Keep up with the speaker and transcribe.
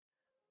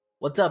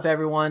What's up,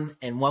 everyone,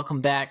 and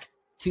welcome back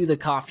to the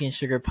Coffee and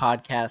Sugar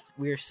Podcast.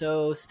 We are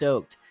so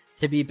stoked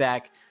to be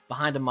back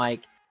behind a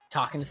mic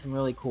talking to some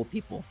really cool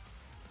people,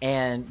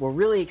 and we're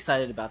really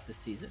excited about this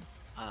season.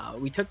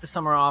 We took the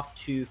summer off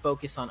to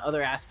focus on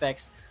other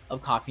aspects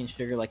of Coffee and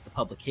Sugar, like the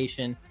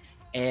publication,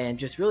 and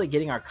just really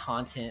getting our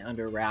content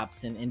under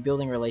wraps and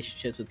building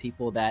relationships with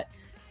people that,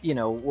 you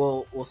know,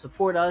 will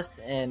support us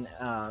and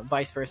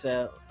vice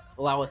versa,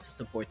 allow us to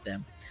support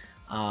them.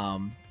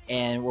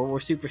 And we're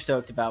super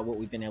stoked about what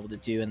we've been able to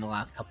do in the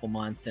last couple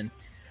months, and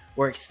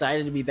we're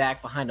excited to be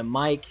back behind a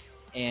mic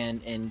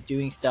and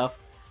doing stuff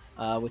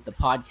with the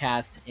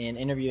podcast and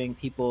interviewing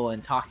people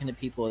and talking to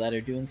people that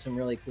are doing some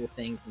really cool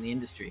things in the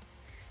industry.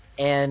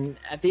 And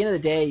at the end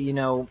of the day, you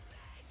know,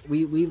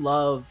 we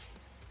love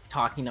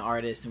talking to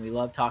artists and we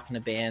love talking to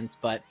bands,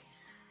 but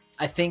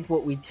I think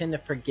what we tend to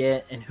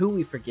forget and who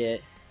we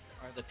forget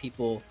are the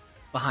people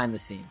behind the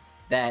scenes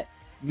that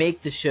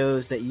make the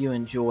shows that you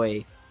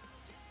enjoy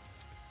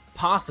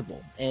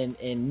possible and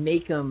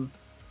make them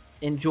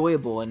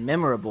enjoyable and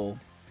memorable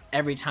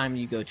every time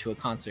you go to a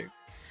concert.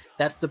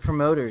 That's the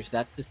promoters,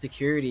 that's the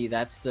security,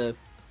 that's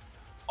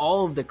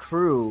all of the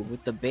crew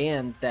with the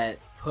bands that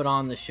put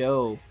on the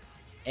show,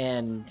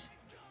 and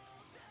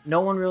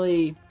no one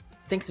really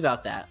thinks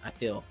about that, I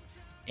feel.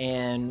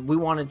 And we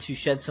wanted to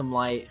shed some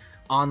light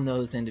on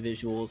those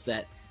individuals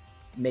that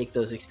make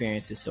those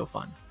experiences so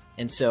fun.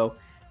 And so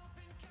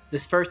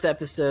this first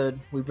episode,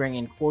 we bring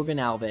in Corbin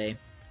Alve,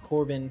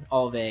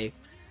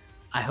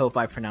 I hope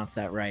I pronounced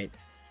that right.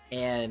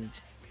 And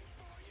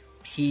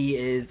he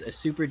is a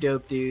super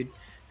dope dude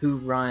who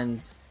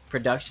runs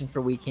production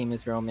for We Came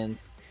as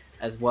Romans,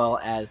 as well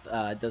as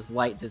does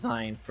light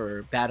design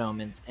for Bad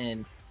Omens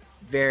and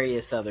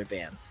various other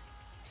bands.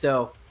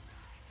 So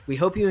we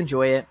hope you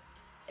enjoy it,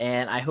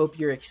 and I hope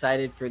you're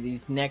excited for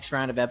these next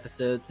round of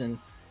episodes and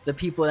the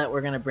people that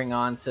we're going to bring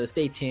on. So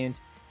stay tuned,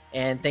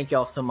 and thank you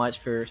all so much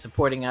for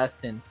supporting us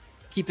and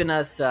keeping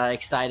us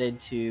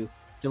excited to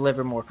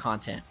deliver more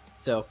content.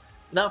 So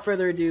without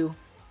further ado,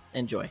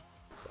 enjoy.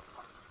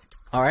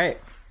 All right,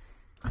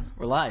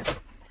 we're live.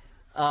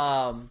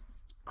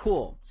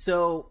 Cool.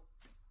 So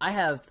I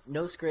have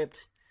no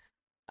script.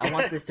 I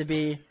want this to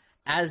be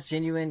as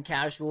genuine,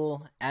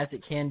 casual as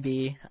it can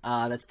be.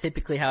 That's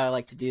typically how I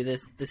like to do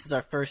this. This is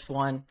our first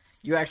one.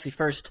 You're actually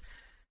first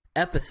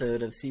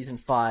episode of season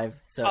 5.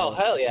 So oh,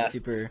 hell yeah.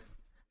 Super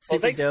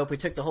dope. We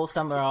took the whole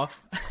summer off.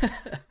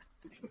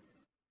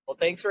 Well,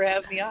 thanks for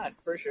having me on,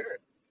 for sure.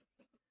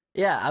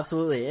 Yeah,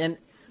 absolutely. And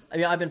I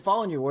mean, I've been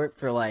following your work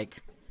for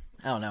like,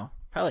 I don't know,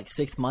 probably like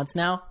 6 months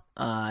now,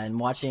 and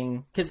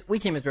watching, because We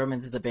Came as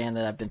Romans is a band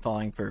that I've been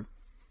following for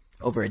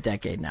over a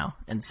decade now.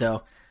 And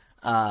so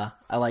I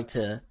like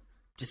to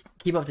just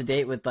keep up to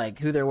date with like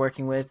who they're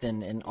working with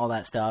and all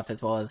that stuff,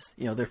 as well as,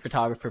 you know, their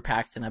photographer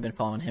Paxton. I've been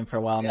following him for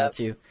a while now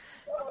too.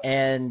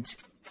 And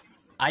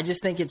I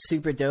just think it's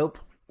super dope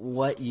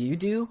what you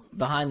do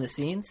behind the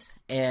scenes.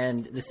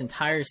 And this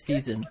entire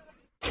season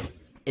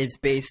is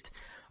based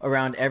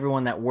around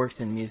everyone that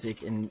works in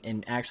music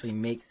and actually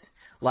makes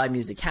live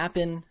music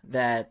happen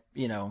that,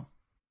 you know,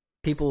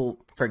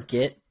 people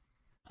forget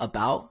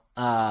about.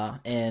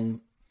 And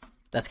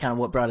that's kind of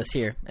what brought us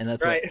here. And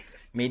that's right.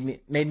 What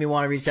made me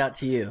want to reach out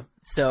to you.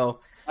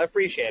 So I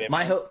appreciate it.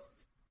 My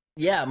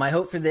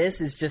hope for this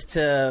is just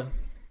to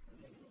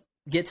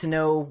get to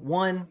know,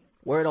 one,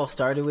 where it all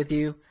started with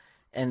you,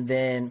 and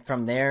then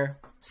from there,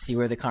 see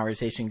where the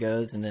conversation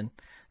goes, and then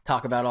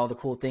talk about all the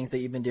cool things that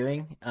you've been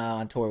doing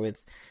on tour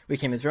with We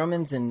Came as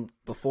Romans and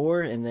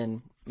before, and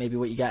then maybe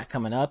what you got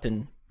coming up,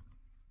 and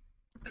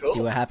cool.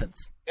 See what happens.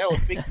 Yeah,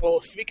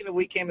 speaking of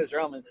We Came as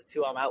Romans, it's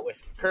who I'm out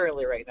with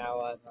currently right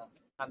now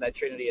on that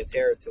Trinity of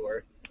Terror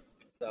tour.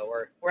 So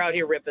we're out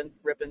here ripping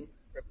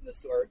this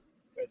tour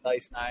with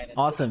Ice Nine and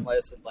awesome.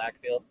 Bliss and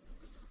Blackfield.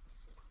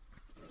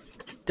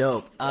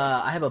 Dope.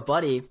 I have a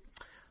buddy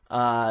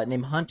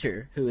named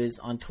Hunter who is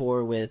on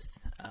tour with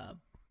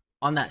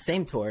on that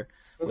same tour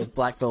with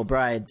Black Veil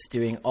Brides,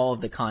 doing all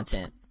of the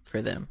content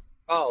for them.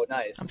 Oh,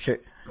 nice. I'm sure.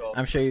 Cool.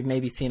 I'm sure you've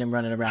maybe seen him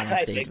running around on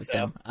stage with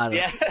them. I don't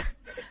know.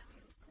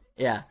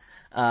 Yeah.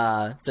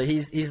 So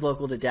he's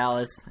local to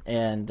Dallas,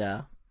 and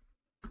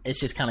it's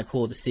just kind of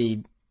cool to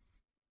see.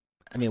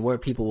 I mean, where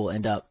people will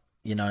end up.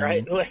 You know what I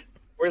mean?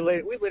 We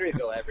literally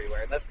go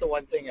everywhere, and that's the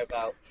one thing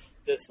about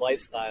this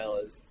lifestyle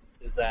is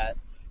that,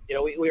 you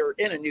know, we were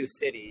in a new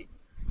city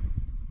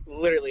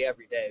literally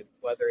every day,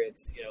 whether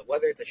it's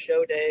a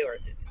show day, or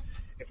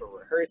if we're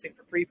rehearsing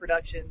for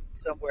pre-production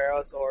somewhere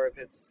else, or if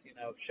it's, you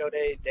know, show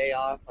day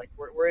off. Like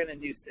we're in a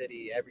new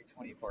city every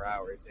 24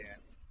 hours,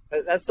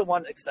 and that's the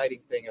one exciting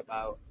thing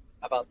about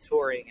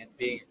touring and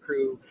being a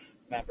crew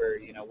member.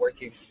 You know,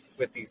 working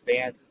with these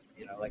bands.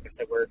 You know, like I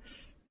said, we're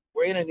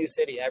in a new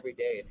city every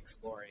day and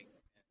exploring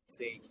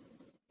and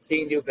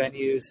seeing new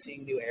venues,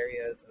 seeing new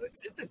areas. So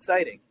it's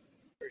exciting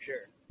for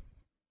sure.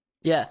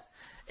 Yeah,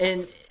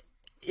 and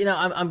you know,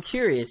 I'm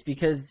curious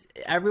because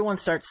everyone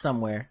starts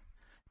somewhere.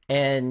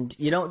 And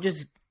you don't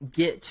just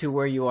get to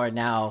where you are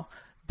now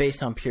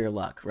based on pure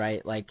luck,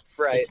 right? Like,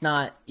 It's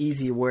not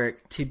easy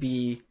work to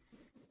be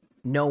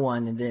no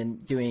one, and then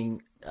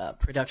doing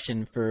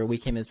production for We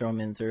Came as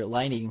Romans or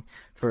lighting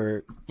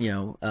for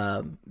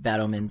Bad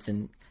Omens.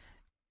 And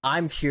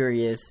I'm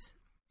curious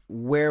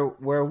where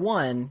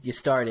one you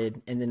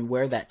started, and then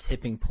where that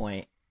tipping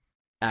point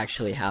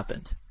actually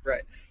happened.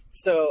 Right.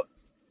 So,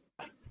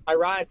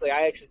 ironically,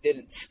 I actually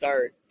didn't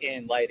start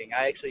in lighting.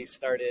 I actually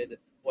started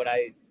what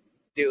I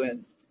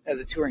do as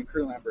a touring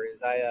crew member.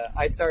 Is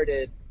I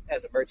started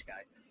as a merch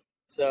guy.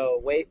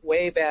 So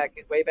way back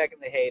in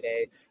the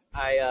heyday,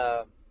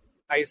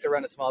 I used to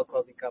run a small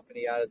clothing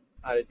company out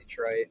of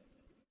Detroit,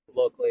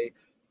 locally,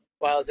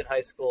 while I was in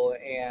high school,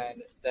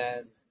 and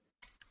then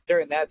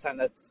during that time,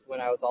 that's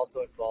when I was also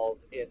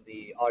involved in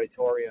the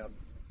auditorium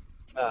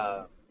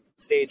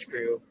stage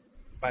crew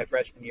my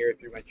freshman year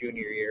through my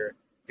junior year,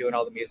 doing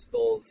all the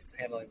musicals,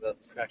 handling the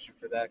production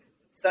for that.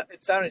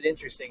 It sounded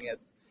interesting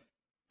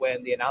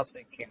when the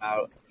announcement came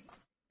out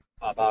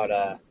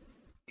about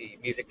the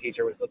music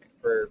teacher was looking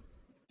for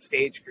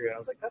stage crew, and I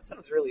was like, that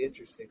sounds really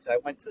interesting. So I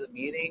went to the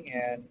meeting,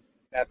 and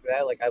after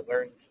that, like, I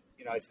learned,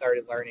 I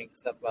started learning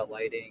stuff about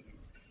lighting,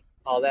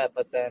 all that.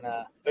 But then,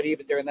 but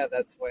even during that,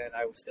 that's when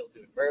I was still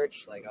doing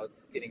merch. Like, I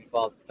was getting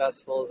involved in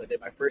festivals. I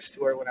did my first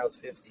tour when I was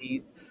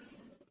 15,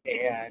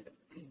 and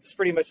just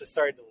pretty much just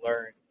started to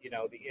learn,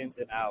 the ins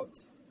and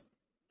outs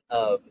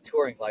of the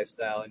touring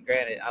lifestyle. And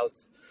granted, I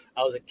was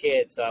a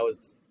kid, so I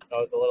was a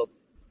little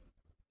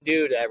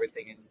new to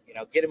everything, and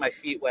getting my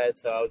feet wet.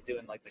 So I was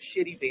doing like the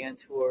shitty van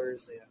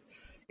tours,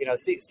 and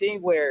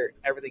seeing where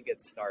everything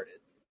gets started.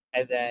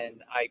 And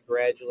then I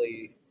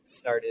gradually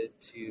started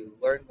to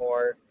learn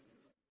more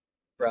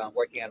from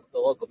working at the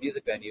local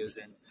music venues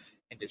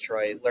in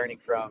Detroit, learning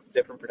from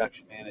different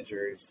production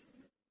managers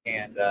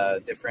and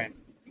different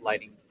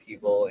lighting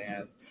people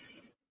and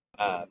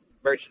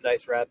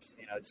merchandise reps,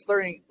 just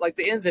learning like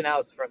the ins and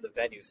outs from the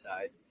venue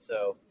side.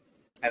 So,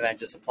 and then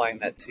just applying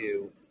that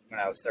to when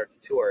I was starting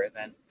to tour. And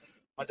then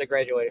once I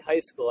graduated high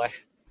school, I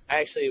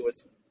actually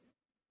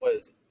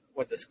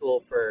went to school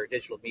for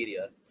digital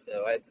media.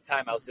 So at the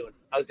time I was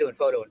doing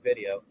photo and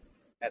video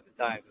at the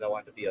time because I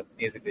wanted to be a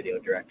music video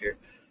director.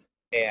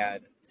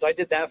 And so I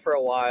did that for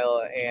a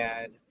while,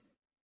 and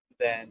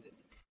then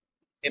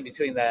in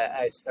between that,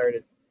 I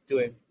started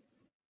doing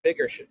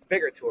bigger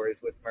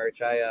tours with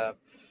merch.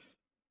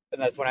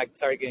 And that's when I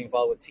started getting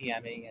involved with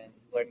TMing and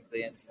learning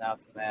the ins and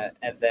outs of that.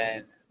 And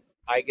then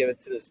I give it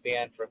to this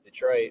band from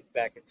Detroit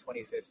back in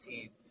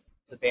 2015.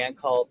 It's a band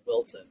called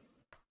Wilson.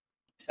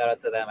 Shout out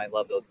to them. I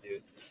love those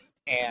dudes.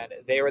 And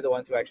they were the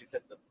ones who actually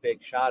took the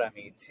big shot on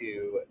me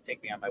to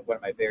take me on one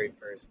of my very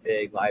first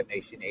big Live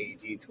Nation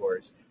AEG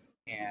tours.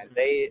 And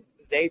they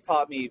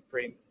taught me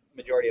pretty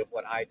majority of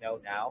what I know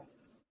now.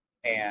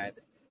 And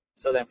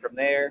so then from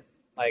there,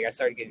 like, I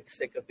started getting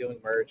sick of doing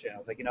merch, and I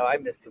was like, I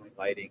miss doing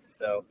lighting.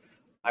 So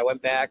I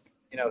went back,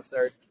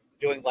 started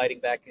doing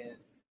lighting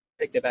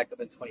picked it back up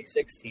in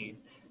 2016.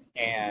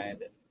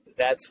 And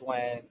that's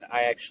when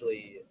I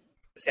actually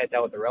sat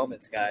down with the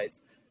Romans guys.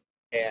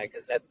 And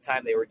because at the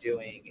time they were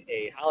doing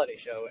a holiday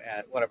show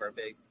at one of our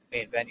big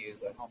main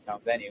venues, a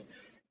hometown venue.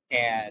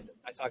 And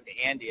I talked to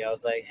Andy. I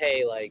was like,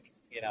 hey, like,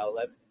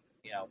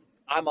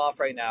 I'm off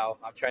right now.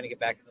 I'm trying to get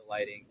back into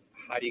lighting.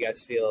 How do you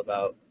guys feel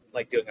about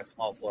like doing a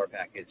small floor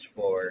package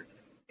for,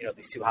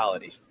 these two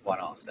holiday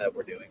one-offs that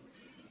we're doing,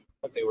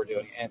 what they were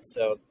doing? And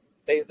so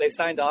they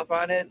signed off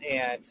on it,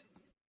 and,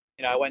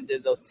 I went and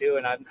did those two,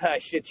 and I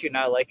shit you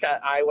not, like,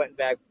 I went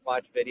back,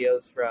 watched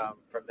videos from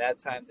that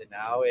time to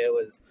now.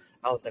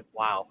 I was like,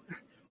 wow,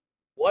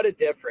 what a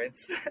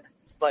difference.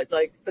 But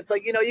it's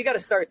like, you got to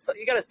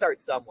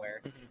start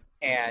somewhere. Mm-hmm.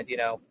 And,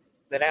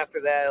 then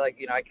after that, like,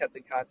 I kept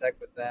in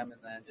contact with them,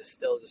 and then just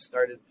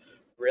started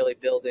really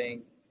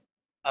building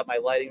up my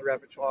lighting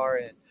repertoire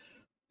and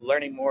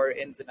learning more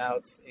ins and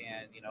outs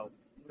and,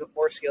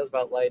 more skills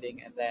about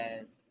lighting. And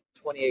then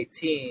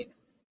 2018,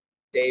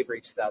 Dave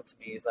reached out to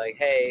me. He's like,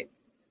 hey,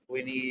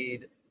 we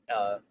need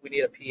a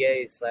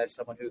PA /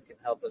 someone who can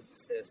help us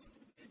assist,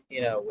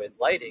 with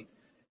lighting.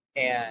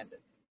 And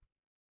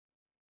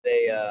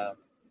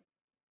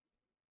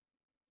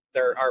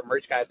our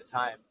merch guy at the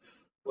time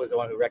was the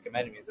one who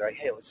recommended me. They're like,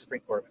 hey, let's just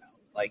bring Corbin out.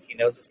 Like, he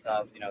knows the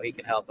stuff, he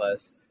can help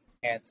us.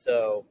 And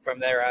so from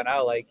there on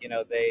out, like,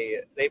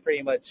 they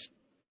pretty much,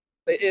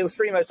 it was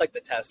pretty much like the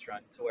test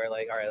run to where,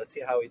 like, all right, let's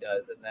see how he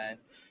does. And then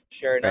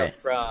sure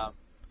enough, right,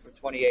 from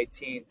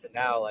 2018 to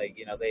now, like,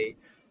 they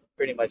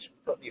pretty much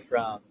put me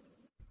from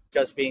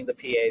just being the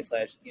PA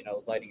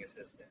 / lighting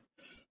assistant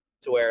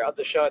to where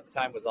the show at the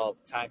time was all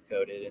time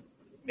coded and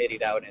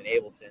made out in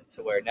Ableton,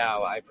 to where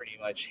now I pretty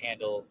much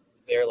handle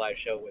their live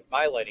show with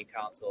my lighting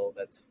console.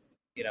 That's,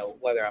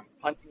 whether I'm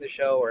punting the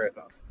show or if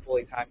I'm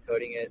fully time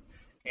coding it,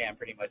 and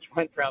pretty much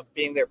went from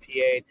being their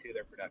PA to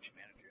their production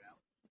manager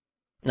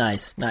now.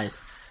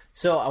 Nice.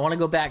 So I want to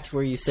go back to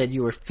where you said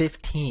you were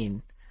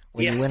 15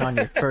 when you went on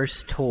your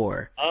first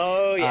tour.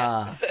 Oh,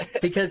 yeah.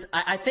 Because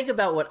I think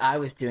about what I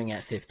was doing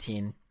at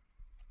 15,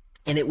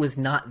 and it was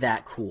not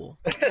that cool.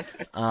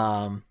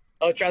 Oh,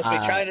 trust me,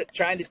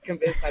 trying to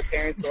convince my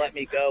parents to let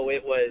me go,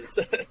 it was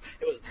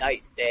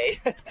night and day.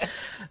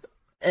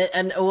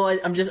 And well,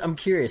 I'm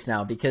curious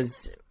now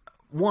because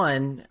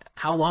one,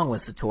 how long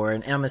was the tour?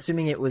 And I'm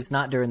assuming it was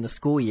not during the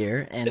school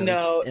year, and it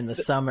was in the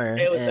summer.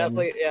 It was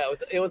definitely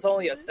It was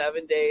only a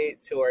 7-day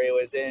tour. It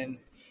was in.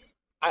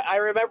 I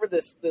remember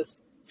this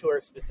tour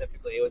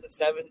specifically. It was a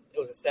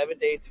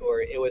 7-day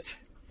tour. It was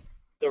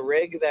the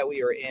rig that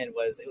we were in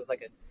was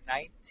like a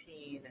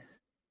 19.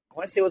 I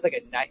want to say it was like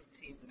a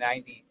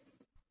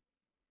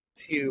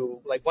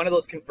 1992, like one of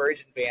those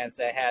conversion vans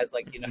that has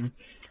like the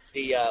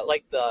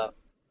like the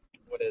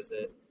what is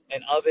it?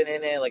 An oven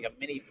in it, like a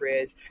mini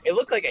fridge. It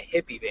looked like a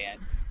hippie van,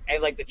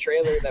 and like the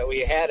trailer that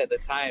we had at the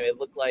time, it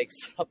looked like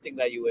something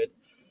that you would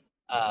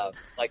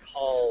like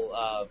haul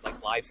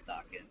like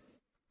livestock in.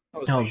 I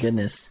was like,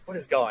 goodness, what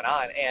is going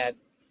on? And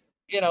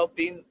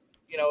being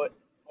on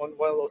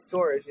one of those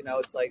tours,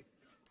 it's like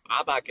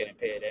I'm not getting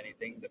paid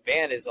anything. The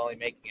band is only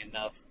making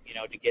enough,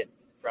 to get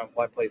from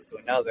one place to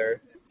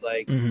another. It's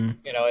like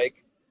it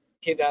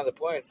came down to the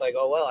point. It's like,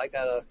 oh well, I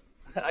gotta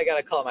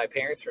call my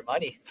parents for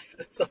money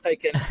so I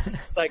can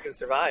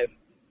survive.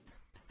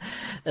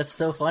 That's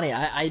so funny.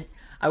 I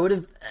would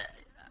have,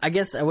 I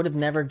guess I would have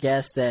never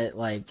guessed that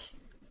like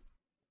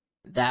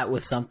that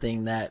was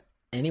something that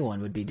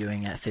anyone would be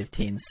doing at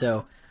 15.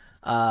 So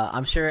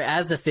I'm sure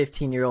as a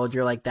 15-year-old,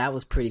 you're like, that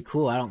was pretty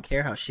cool. I don't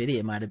care how shitty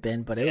it might have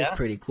been, but it was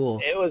pretty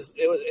cool. It was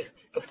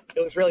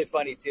really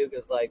funny too,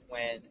 because like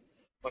when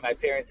my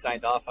parents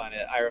signed off on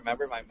it, I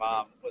remember my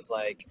mom was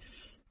like,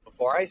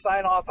 before I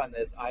sign off on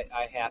this,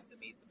 I have to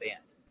meet the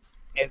band.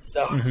 And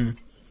so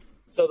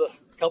so the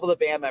couple of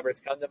the band members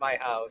come to my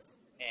house,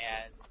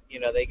 and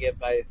they give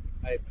my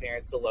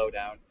parents the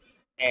lowdown.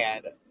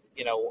 And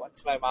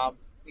once my mom,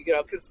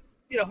 because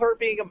her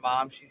being a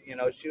mom, she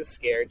was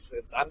scared. So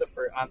I'm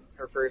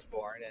her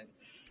firstborn, and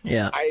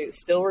I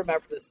still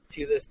remember this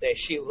to this day.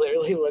 She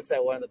literally looks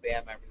at one of the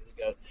band members and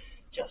goes,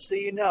 "Just so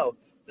you know,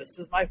 this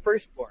is my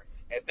firstborn.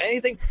 If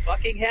anything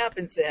fucking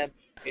happens to him,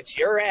 it's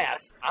your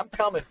ass. I'm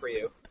coming for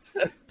you."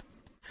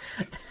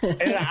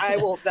 And I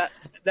will that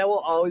will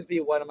always be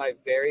one of my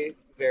very,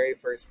 very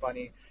first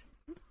funny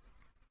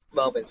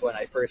moments when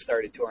I first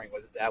started touring,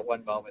 was that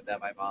one moment that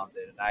my mom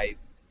did, and I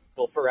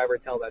will forever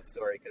tell that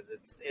story because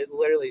it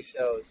literally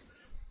shows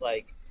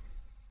like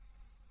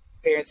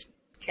parents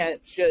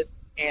should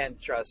and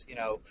trust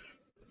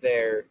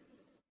their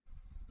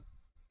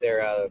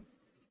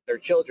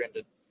children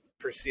to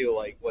pursue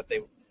like what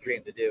they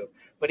dream to do.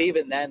 But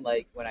even then,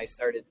 like when I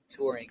started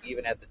touring,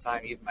 even at the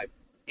time, even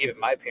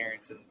my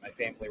parents and my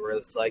family were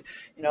just like,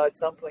 at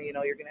some point,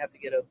 you're gonna have to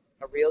get a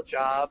real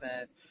job,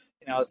 and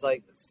I was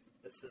like, this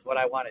is what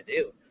I want to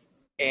do.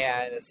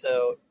 And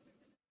so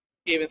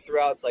even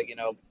throughout, it's like,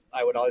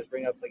 I would always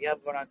bring up, it's like, yeah,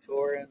 I'm going on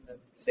tour, and then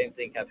the same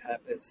thing kept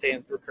happening, the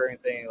same recurring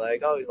thing,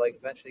 like, oh, like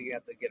eventually you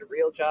have to get a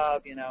real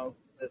job,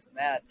 this and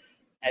that.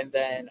 And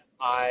then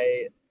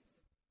I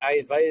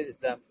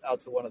invited them out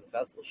to one of the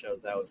festival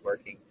shows that I was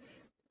working,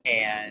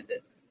 and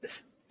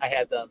I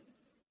had them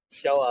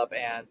show up,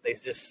 and they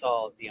just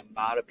saw the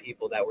amount of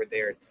people that were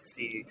there to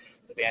see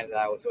the band that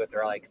I was with.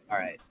 They're like, all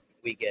right,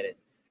 we get it.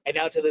 And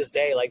now to this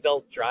day, like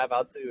they'll drive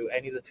out to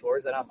any of the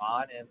tours that I'm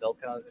on, and they'll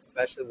come,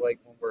 especially like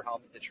when we're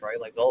home in Detroit,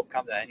 like they'll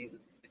come to any of the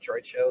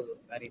Detroit shows of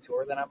any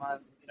tour that I'm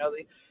on.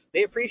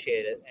 They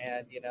appreciate it,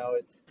 and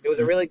it was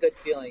a really good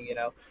feeling,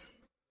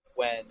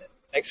 when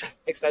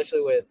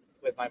especially with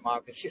my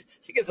mom, because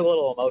she gets a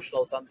little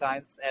emotional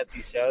sometimes at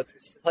these shows.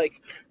 Cause she's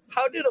like,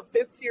 how did a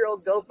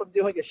 50-year-old go from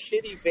doing a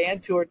shitty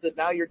band tour to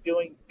now you're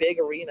doing big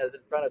arenas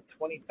in front of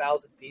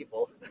 20,000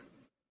 people?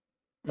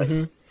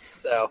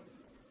 So.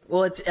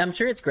 Well, I'm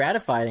sure it's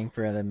gratifying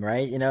for them,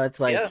 right? It's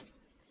like,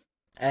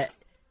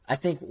 I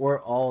think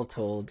we're all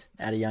told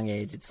at a young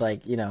age, it's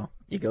like, you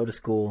go to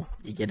school,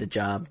 you get a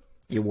job,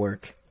 you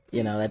work,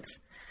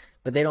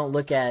 but they don't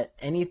look at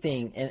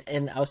anything.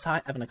 And I was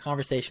having a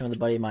conversation with a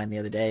buddy of mine the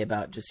other day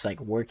about just like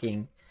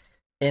working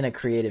in a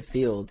creative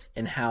field,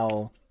 and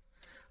how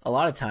a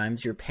lot of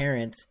times your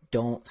parents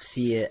don't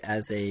see it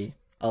as a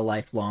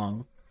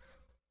lifelong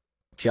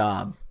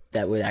job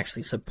that would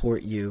actually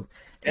support you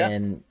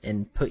and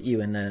put you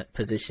in the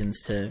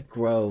positions to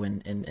grow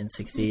and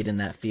succeed in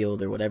that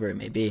field or whatever it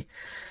may be.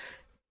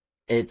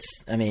 It's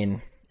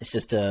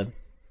just a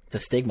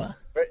stigma.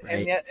 Right?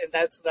 And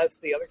that's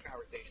the other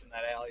conversation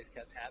that I always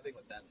kept having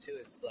with them too.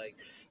 It's like,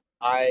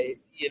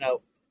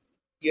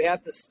 you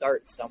have to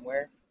start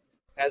somewhere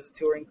as a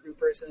touring crew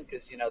person,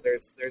 because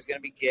there's going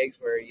to be gigs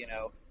where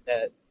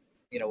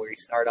where you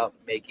start off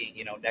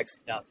making next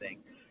to nothing,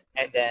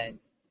 and then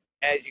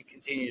as you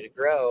continue to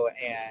grow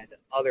and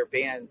other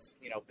bands,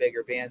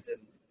 bigger bands and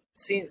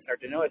scenes start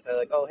to notice, they're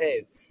like, oh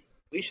hey,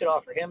 we should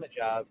offer him a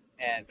job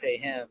and pay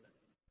him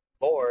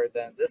more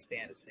than this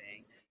band is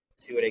paying,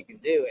 see what they can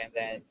do. And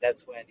then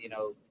that's when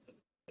the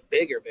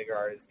bigger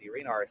artists, the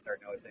arena artists,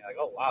 start noticing, like,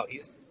 oh wow,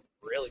 he's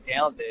really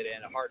talented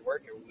and a hard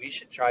worker, we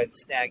should try and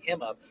snag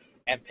him up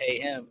and pay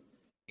him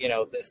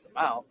this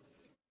amount.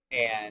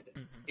 And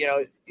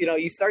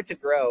you start to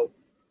grow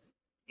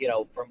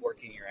from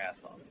working your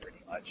ass off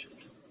pretty much.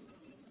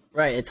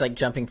 Right, it's like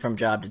jumping from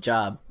job to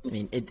job. I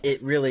mean,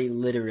 it really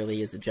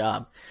literally is a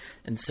job.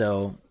 And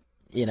so,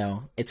 you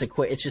know,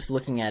 it's just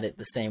looking at it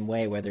the same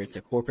way, whether it's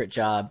a corporate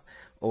job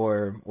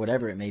or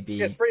whatever it may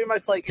be. It's pretty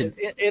much like,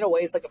 in a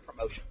way, it's like a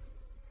promotion.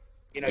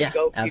 You know, Yeah,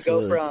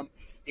 absolutely.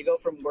 you go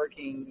from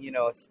working, you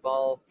know, a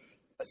small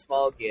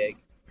gig,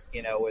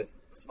 you know, with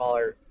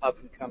smaller up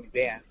and coming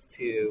bands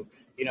to,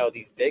 you know,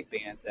 these big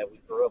bands that we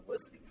grew up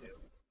listening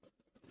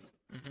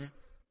to. Mm-hmm.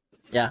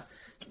 Yeah,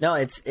 no,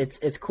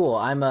 it's cool.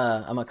 I'm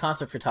a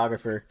concert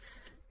photographer,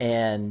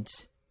 and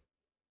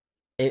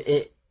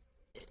it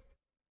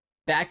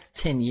back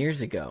 10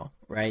 years ago,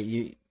 right?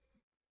 You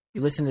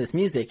listen to this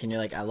music and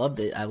you're like, I love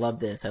it, I love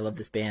this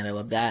band, I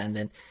love that, and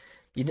then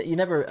you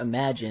never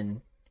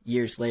imagine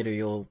years later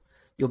you'll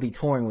be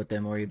touring with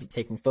them, or you'll be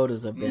taking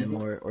photos of them,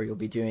 or you'll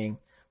be doing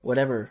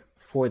whatever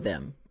for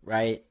them,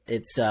 right?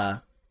 It's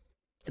a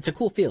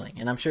cool feeling,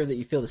 and I'm sure that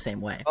you feel the same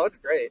way. Oh, it's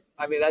great.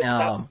 I mean,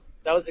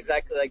 that was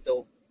exactly like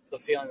the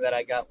feeling that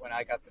I got when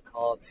I got the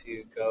call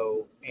to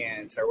go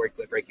and start working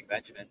with Breaking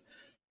Benjamin,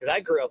 because I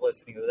grew up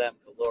listening to them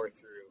galore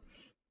through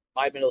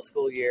my middle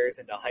school years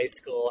into high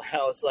school. I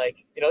was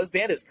like, you know, this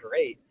band is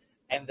great.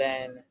 And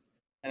then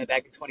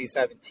back in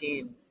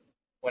 2017,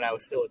 when I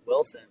was still with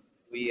Wilson,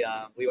 we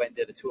went and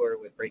did a tour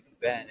with Breaking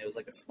Ben. It was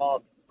like a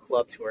small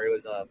club tour. It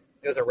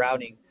was a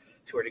routing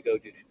tour to go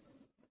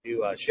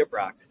do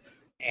Shiprocked,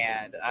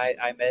 and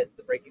I met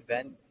the Breaking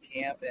Ben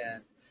camp,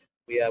 and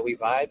we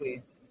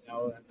vibed.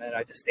 And then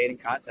I just stayed in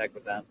contact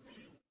with them,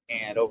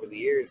 and over the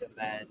years, and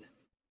then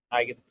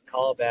I get a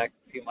call back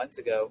a few months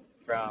ago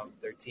from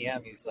their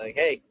TM. He's like,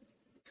 "Hey,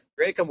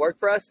 ready to come work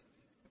for us?"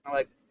 I'm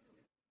like,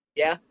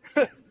 "Yeah."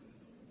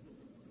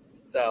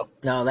 So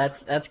no,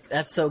 that's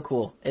so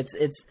cool. It's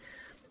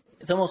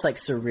almost like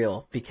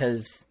surreal,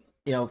 because,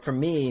 you know, for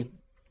me,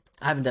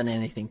 I haven't done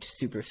anything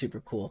super, super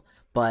cool.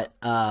 But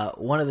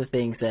one of the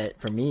things that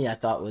for me I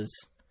thought was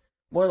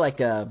more like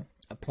a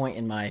point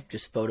in my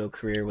just photo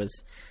career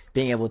was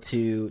being able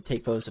to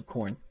take photos of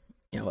Korn,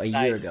 you know, a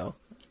year ago.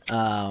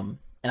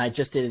 And I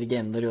just did it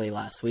again literally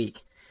last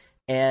week.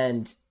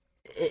 And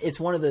it's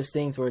one of those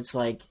things where it's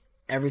like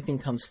everything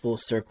comes full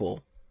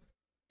circle,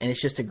 and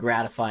it's just a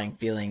gratifying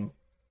feeling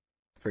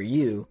for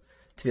you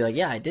to be like,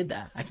 yeah, I did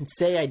that. I can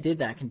say I did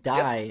that. I can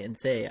die and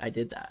say I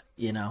did that,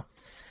 you know?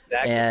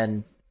 Exactly.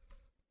 And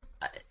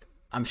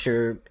I'm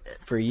sure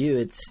for you,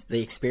 it's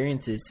the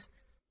experiences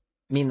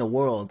mean the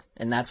world,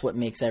 and that's what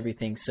makes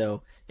everything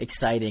so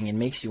exciting and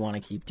makes you want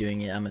to keep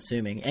doing it, I'm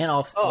assuming. And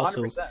also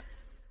 100%.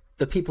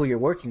 The people you're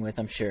working with,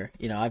 I'm sure.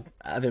 You know,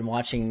 I've been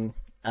watching,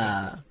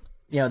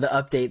 you know, the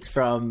updates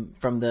from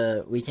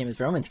the We Came as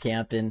Romans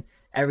camp and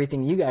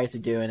everything you guys are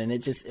doing, and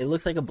it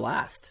looks like a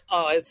blast.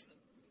 Oh,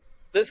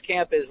 this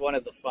camp is one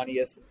of the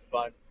funniest and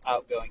fun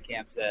outgoing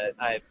camps that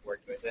I've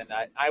worked with, and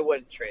I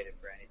wouldn't trade it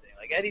for anything.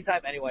 Like,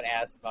 anytime anyone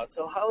asks about,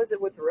 so how is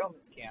it with the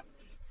Romans camp?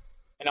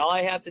 And all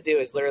I have to do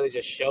is literally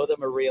just show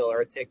them a reel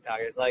or a TikTok.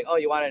 It's like, oh,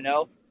 you want to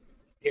know?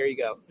 Here you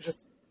go.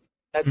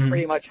 That's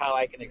pretty much how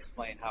I can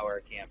explain how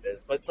our camp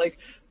is. But it's like,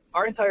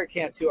 our entire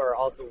camp, too, are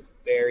also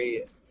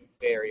very,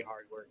 very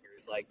hard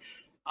workers. Like,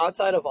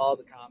 outside of all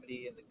the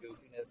comedy and the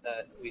goofiness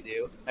that we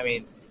do, I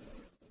mean,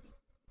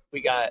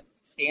 we got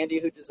Andy,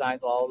 who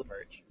designs all the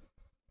merch.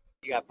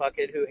 You got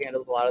Puckett, who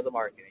handles a lot of the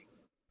marketing.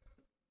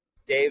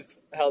 Dave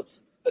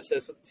helps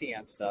assist with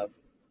TM stuff.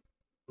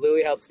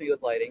 Louie helps me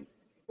with lighting,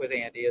 with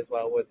Andy as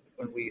well, with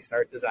when we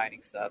start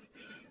designing stuff.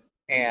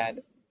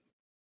 And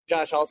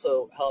Josh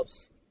also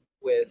helps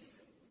with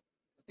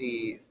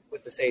the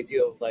say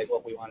too of like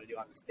what we want to do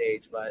on the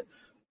stage, but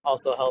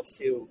also helps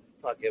to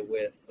Puckett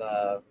with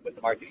the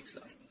marketing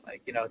stuff.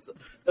 Like, you know,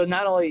 so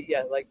not only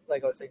like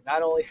I was saying,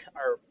 not only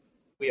are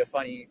we a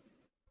funny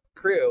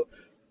crew,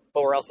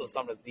 but we're also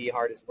some of the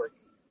hardest working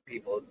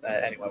people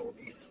that anyone will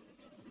meet.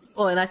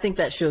 Well, and I think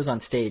that shows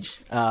on stage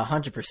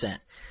 100%,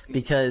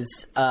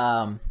 because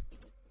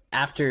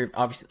after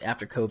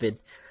COVID,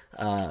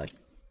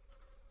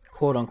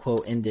 quote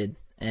unquote, ended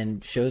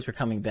and shows were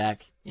coming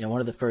back, you know, one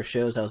of the first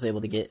shows I was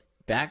able to get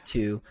back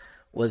to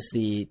was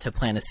the To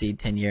Plant a Seed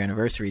 10-year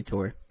anniversary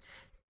tour,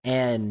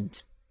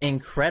 and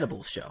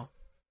incredible show,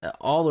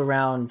 all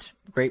around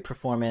great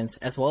performance,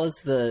 as well as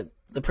the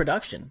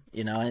production,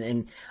 you know,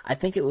 and I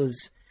think it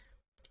was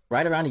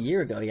right around a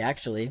year ago,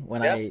 actually,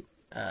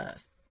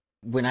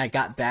 when I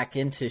got back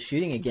into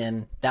shooting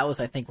again. That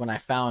was, I think, when I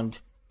found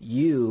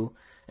you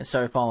and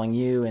started following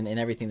you and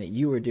everything that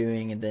you were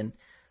doing. And then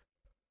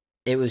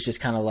it was just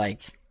kind of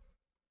like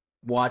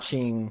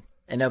watching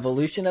an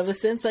evolution of a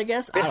sense, I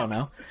guess. I don't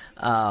know.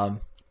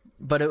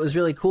 But it was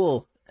really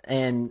cool.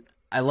 And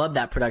I love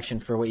that production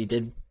for what you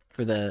did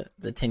for the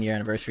 10-year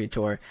anniversary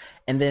tour.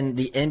 And then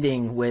the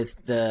ending with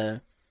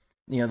the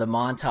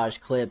montage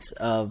clips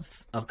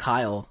of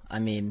Kyle. I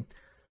mean,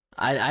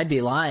 I'd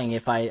be lying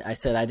if I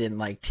said I didn't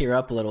like tear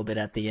up a little bit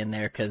at the end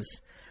there, because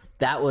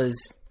that was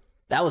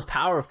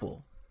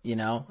powerful, you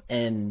know.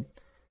 And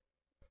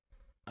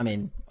I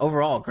mean,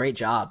 overall, great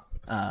job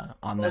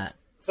on that.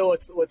 So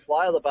what's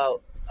wild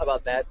about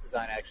that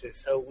design, actually?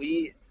 So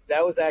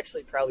that was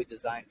actually probably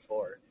design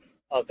 4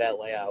 of that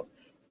layout,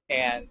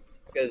 and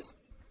because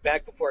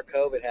back before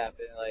COVID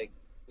happened, like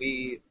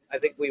I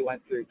think we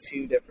went through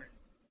 2 different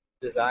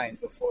designs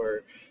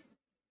before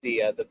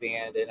the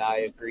band and I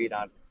agreed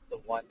on the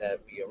one that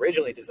we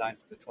originally designed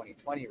for the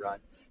 2020 run.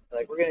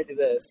 Like, we're gonna do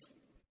this.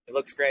 It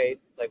looks great.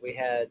 Like, we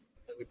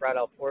brought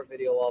out 4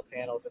 video wall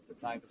panels at the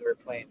time because we were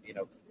playing. You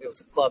know, it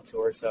was a club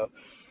tour, so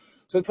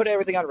we put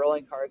everything on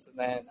rolling carts, and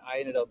then I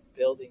ended up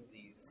building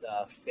these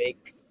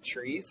fake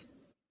trees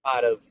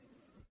out of.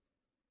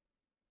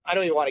 I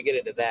don't even want to get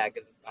into that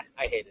because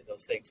I hated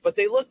those things, but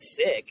they looked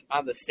sick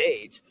on the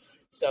stage.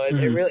 So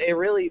it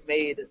really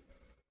made,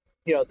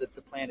 you know,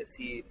 the Planet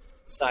Seed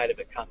side of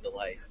it come to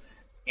life.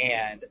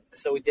 And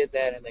so we did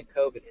that, and then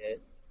COVID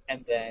hit,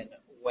 and then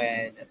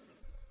when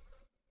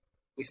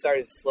we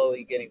started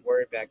slowly getting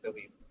word back that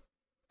we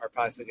are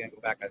possibly going to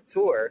go back on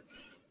tour,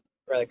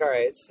 we're like, all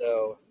right,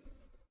 so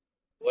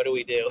what do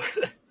we do?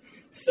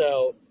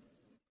 So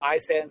I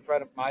sat in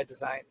front of my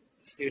design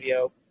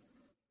studio,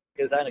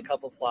 designed a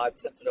couple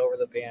plots, sent it over to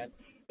the band.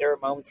 There were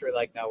moments where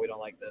like, no, we don't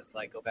like this.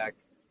 Like, go back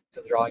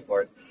to the drawing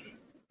board.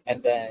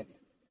 And then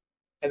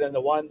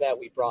the one that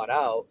we brought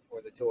out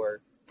for the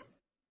tour,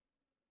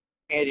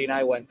 Andy and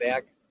I went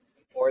back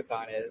and forth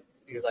on it.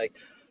 He was like,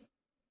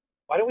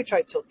 why don't we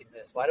try tilting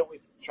this? Why don't we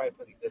try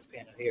putting this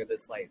panel here,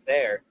 this light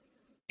there?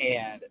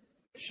 And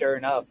sure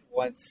enough,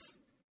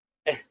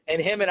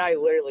 and him and I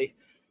literally,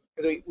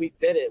 because we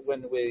did it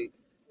when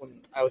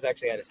I was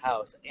actually at his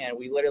house, and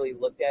we literally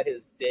looked at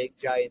his big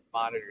giant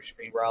monitor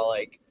screen. We're all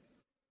like,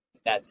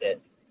 that's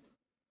it.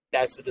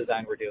 That's the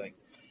design we're doing.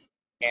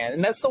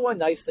 And that's the one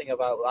nice thing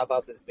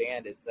about this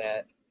band is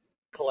that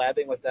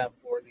collabing with them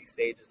for these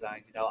stage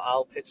designs, you know,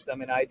 I'll pitch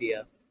them an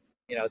idea.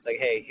 You know, it's like,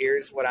 hey,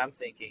 here's what I'm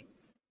thinking.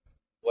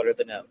 What are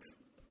the notes?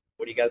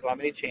 What do you guys want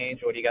me to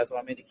change? What do you guys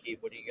want me to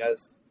keep? What do you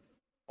guys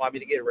want me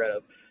to get rid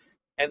of?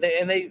 And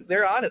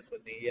they're honest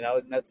with me, you know,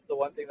 and that's the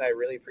one thing that I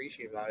really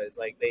appreciate about it is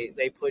like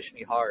they push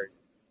me hard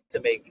to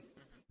make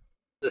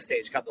the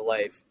stage come to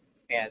life.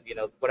 And, you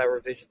know, whatever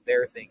vision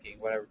they're thinking,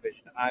 whatever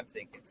vision I'm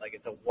thinking, it's like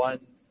it's a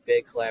one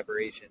big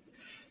collaboration.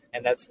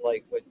 And that's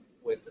like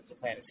with the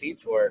Planet Seed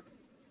tour,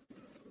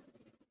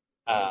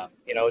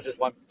 you know, it was just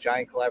one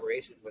giant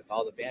collaboration with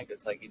all the band.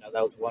 It's like, you know,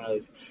 that was one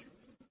of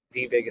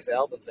the biggest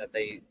albums that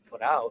they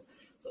put out.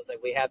 So it's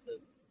like we have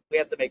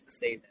to make the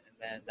statement. And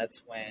then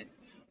that's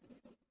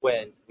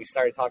when we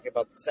started talking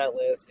about the set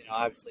list, you know,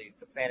 obviously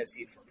the Planet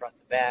Seed from front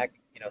to back,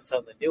 you know, some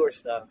of the newer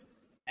stuff.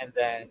 And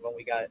then when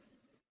we got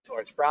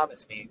towards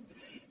Promise Me,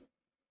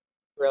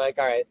 we're like,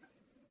 all right,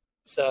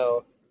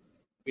 so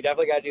we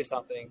definitely got to do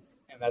something.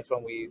 And that's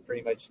when we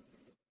pretty much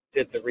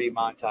did the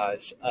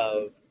remontage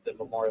of the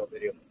memorial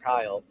video for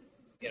Kyle.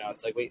 You know,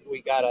 it's like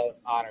we got to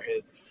honor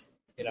him,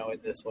 you know, in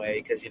this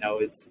way because, you know,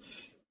 it's,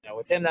 you know,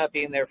 with him not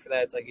being there for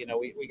that, it's like, you know,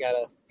 we got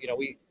to, you know,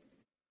 we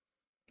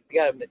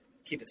got to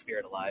keep the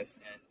spirit alive.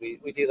 And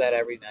we do that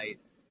every night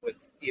with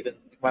even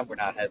when we're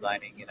not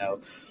headlining, you know.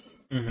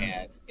 Mm-hmm.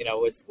 And, you know,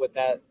 with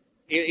that,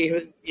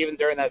 even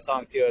during that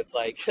song too, it's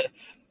like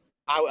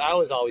I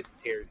was always in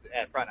tears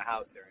at front of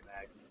house during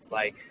that. It's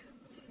like,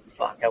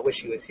 fuck, I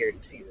wish he was here to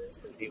see this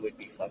because he would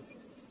be fucking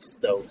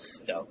so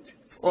stoked.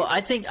 Well,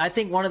 I think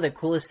one of the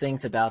coolest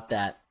things about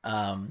that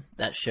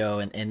that show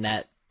and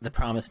that the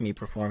Promise Me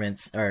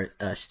performance or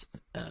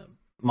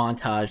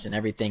montage and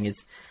everything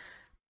is,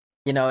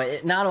 you know,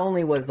 it not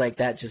only was like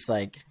that just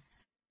like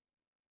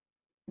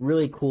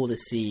really cool to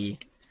see,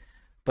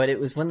 but it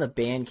was when the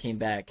band came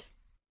back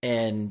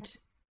and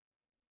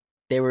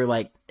they were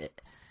like, it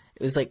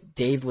was like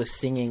Dave was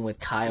singing with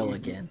Kyle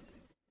again.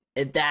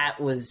 That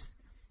was,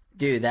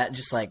 dude, that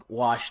just like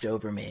washed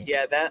over me.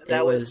 Yeah,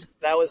 that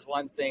was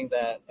one thing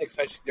that,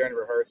 especially during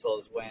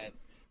rehearsals,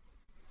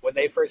 when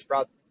they first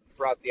brought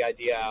the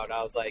idea out,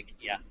 I was like,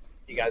 yeah,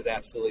 you guys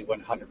absolutely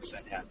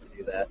 100% have to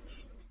do that.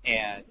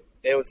 And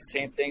it was the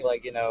same thing,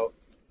 like, you know,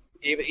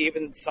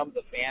 even some of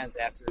the fans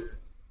after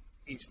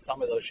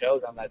some of those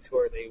shows on that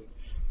tour, they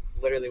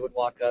literally would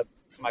walk up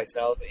to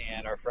myself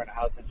and our front of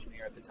house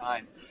engineer at the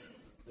time,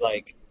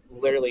 like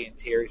literally in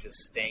tears,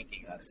 just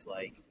thanking us,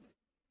 like,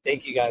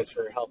 thank you guys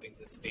for helping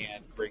this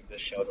band bring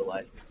this show to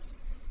life.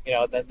 You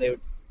know, then they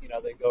would, you know,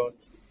 they go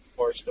into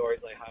more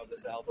stories like how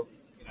this album,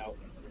 you know,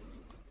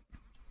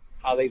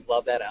 how they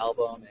love that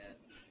album, and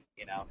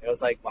you know, it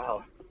was like,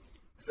 wow,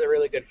 this is a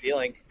really good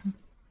feeling.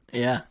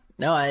 Yeah,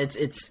 no,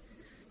 it's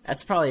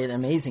that's probably an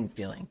amazing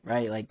feeling,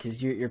 right? Like,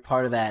 because you're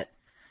part of that,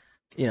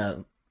 you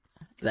know,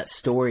 that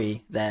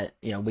story that,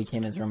 you know, We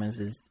Came as Romans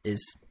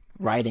is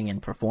writing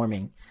and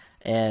performing,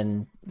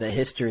 and the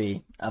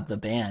history of the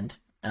band.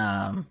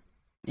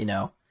 You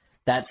know,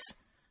 that's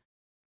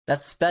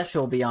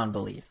special beyond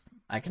belief,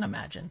 I can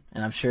imagine.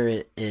 And I'm sure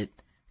it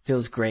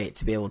feels great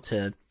to be able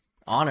to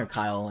honor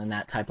Kyle in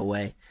that type of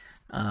way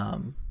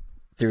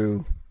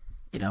through,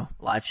 you know,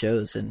 live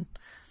shows. And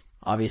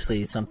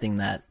obviously something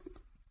that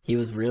he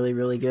was really,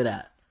 really good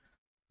at.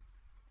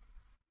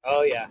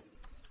 Oh, yeah.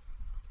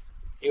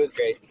 He was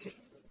great.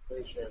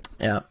 For sure.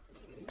 Yeah.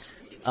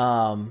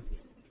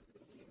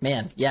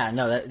 Man, yeah,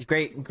 no, that's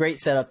great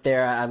setup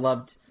there. I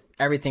loved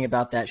everything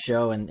about that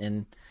show,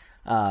 and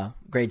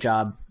great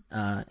job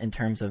in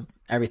terms of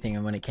everything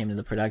and when it came to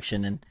the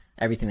production and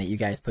everything that you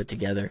guys put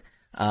together.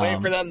 I'm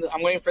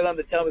waiting for them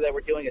to tell me that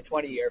we're doing a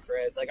 20-year for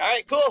it. It's like, all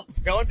right, cool,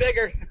 going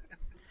bigger.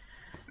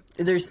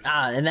 There's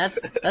and that's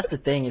the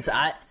thing is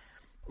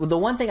the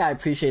one thing I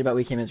appreciate about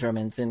We Came as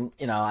Romans, and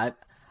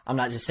I'm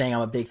not just saying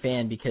I'm a big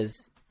fan because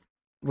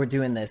we're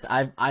doing this.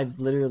 I've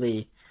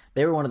literally,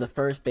 they were one of the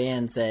first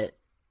bands that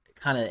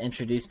kind of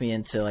introduced me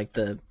into like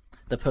the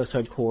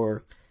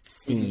post-hardcore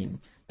scene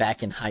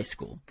back in high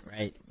school,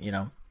 right?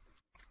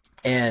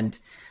 And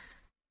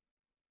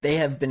they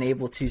have been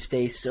able to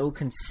stay so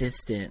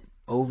consistent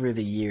over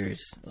the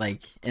years,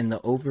 like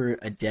over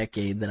a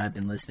decade that I've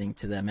been listening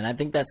to them. And I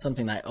think that's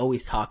something that I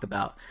always talk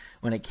about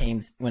when it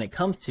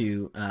comes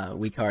to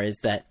We Are, is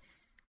that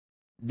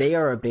they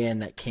are a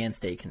band that can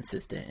stay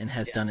consistent and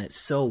has done it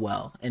so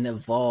well and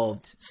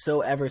evolved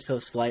so ever so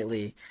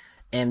slightly.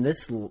 And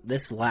this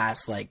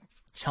last like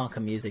chunk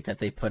of music that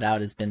they put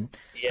out has been,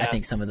 I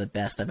think, some of the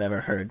best I've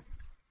ever heard.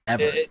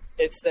 Ever.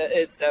 It's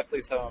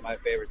definitely some of my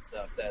favorite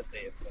stuff that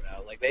they have put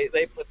out. Like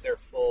they put their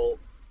full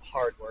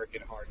hard work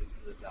and heart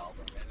into this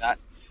album, and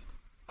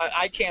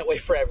I can't wait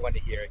for everyone to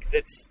hear it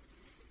because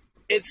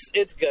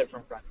it's good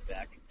from front to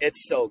back.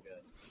 It's so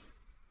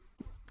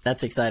good.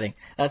 That's exciting.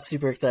 That's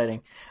super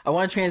exciting. I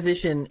want to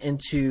transition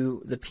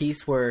into the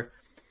piece where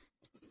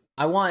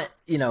I want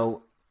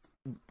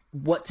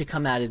what to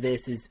come out of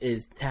this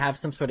is to have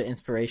some sort of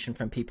inspiration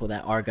from people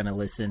that are going to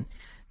listen,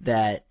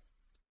 that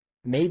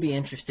may be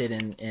interested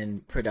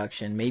in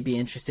production, may be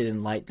interested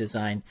in light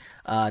design,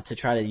 to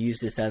try to use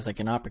this as like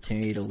an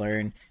opportunity to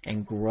learn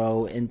and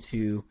grow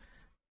into,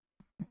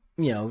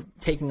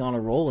 taking on a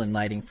role in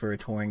lighting for a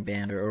touring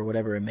band or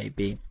whatever it may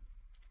be.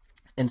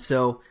 And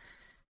so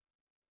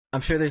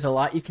I'm sure there's a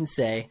lot you can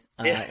say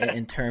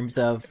in terms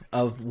of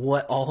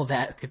what all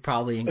that could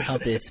probably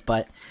encompass.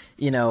 But,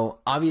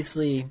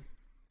 obviously,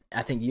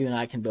 I think you and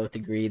I can both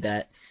agree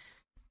that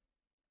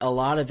a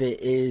lot of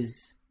it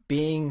is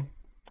being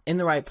in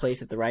the right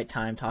place at the right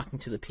time, talking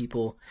to the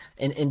people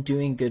and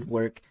doing good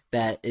work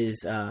that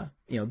is,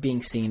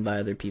 being seen by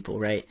other people,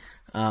 right?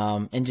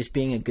 And just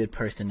being a good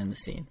person in the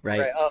scene, right?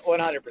 Right,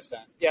 100%.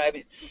 Yeah, I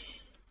mean,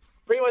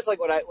 pretty much like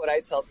what I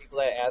tell people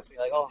that ask me,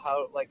 like, oh,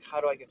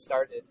 how do I get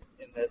started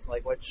in this?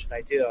 Like, what should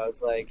I do? I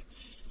was like,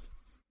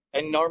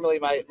 and normally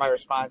my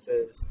response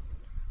is,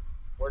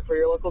 work for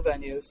your local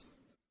venues,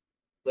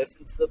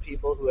 listen to the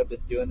people who have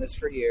been doing this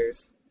for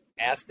years,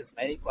 ask as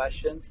many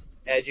questions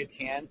as you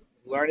can,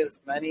 learn as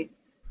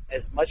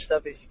much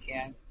stuff as you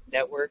can,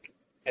 network,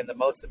 and the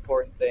most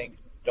important thing,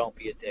 don't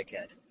be a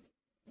dickhead.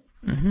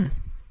 Mm-hmm.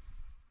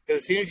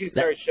 Because as soon as you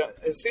start,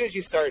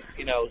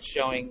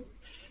 showing,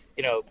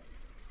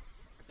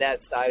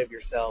 that side of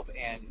yourself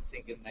and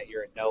thinking that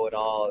you're a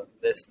know-it-all,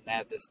 this and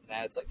that,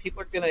 it's like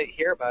people are going to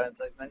hear about it. It's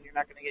like then you're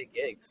not going to get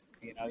gigs.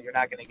 You're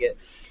not going to get,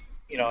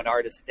 an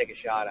artist to take a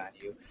shot on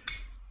you.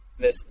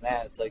 This and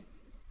that. It's like,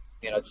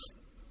 just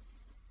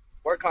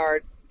work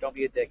hard. Don't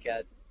be a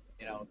dickhead.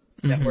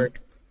 Network,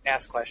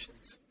 ask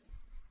questions.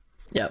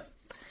 Yep.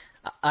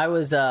 I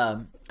was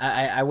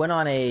I went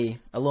on a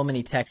little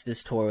mini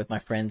Texas tour with my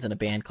friends in a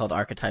band called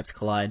Archetypes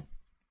Collide.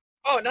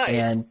 Oh, nice.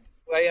 And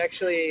I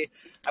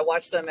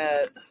watched them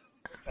at,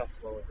 what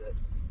festival was it?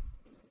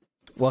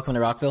 Welcome to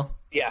Rockville?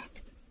 Yeah.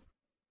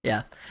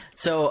 Yeah.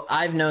 So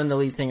I've known the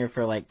lead singer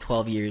for like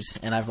 12 years,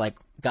 and I've like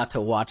got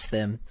to watch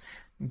them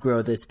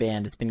grow this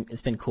band.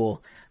 It's been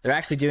cool. They're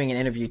actually doing an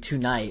interview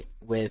tonight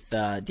with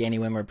Danny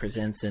Wimmer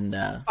Presents and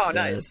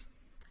nice.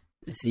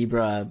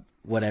 Zebra,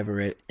 whatever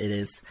it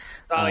is,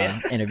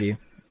 interview.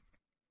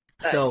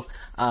 Nice. So,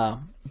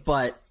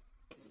 but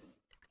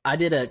I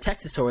did a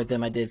Texas tour with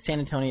them. I did San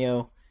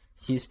Antonio,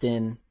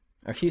 Houston,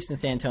 San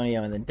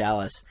Antonio, and then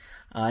Dallas.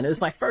 And it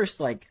was my first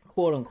like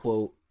quote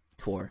unquote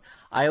tour.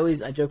 I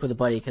joke with a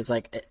buddy because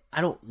like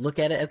I don't look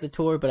at it as a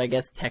tour, but I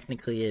guess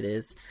technically it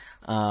is.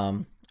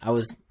 I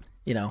was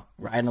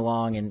riding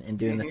along and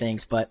doing the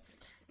things. But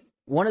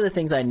one of the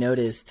things I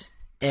noticed,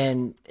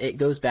 and it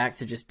goes back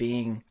to just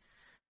being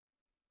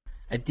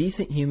a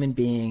decent human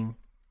being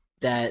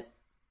that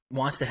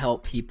wants to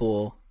help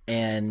people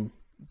and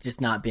just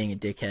not being a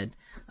dickhead.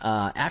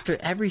 After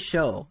every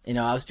show,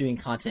 I was doing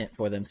content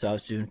for them, so I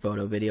was doing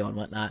photo, video, and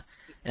whatnot.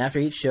 And after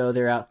each show,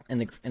 they're out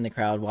in the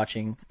crowd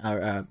watching,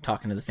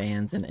 talking to the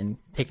fans and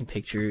taking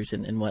pictures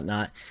and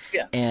whatnot.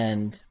 Yeah.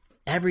 And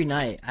every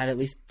night, I had at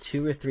least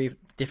 2 or 3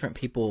 different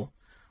people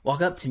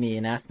walk up to me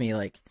and ask me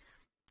like,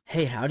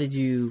 "Hey, how did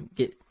you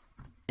get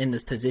in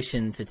this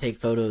position to take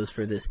photos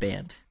for this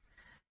band?"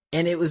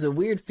 And it was a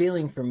weird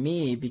feeling for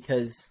me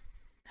because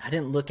I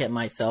didn't look at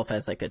myself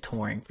as like a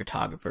touring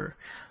photographer.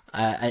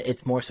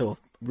 It's more so a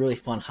really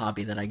fun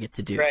hobby that I get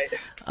to do. Right.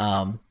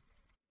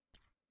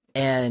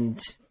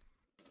 And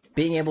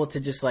being able to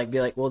just like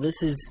be like, well,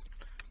 this is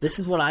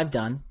what I've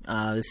done.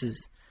 This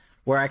is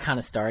where I kind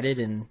of started,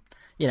 and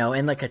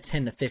in like a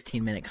 10 to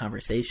 15 minute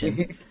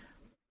conversation.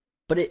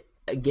 But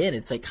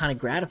it's like kind of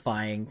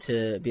gratifying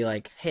to be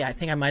like, hey, I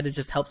think I might have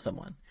just helped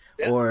someone,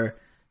 or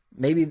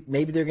maybe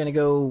they're gonna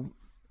go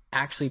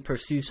actually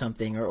pursue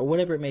something or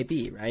whatever it may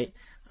be, right?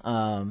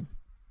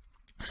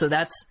 So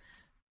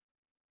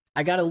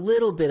I got a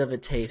little bit of a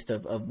taste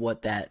of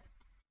what that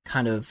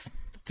kind of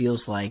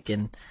feels like.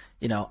 And,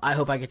 you know, I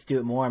hope I get to do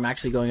it more. I'm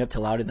actually going up to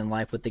Louder Than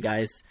Life with the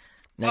guys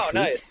next week.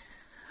 Nice.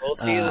 We'll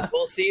see you.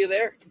 We'll see you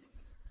there.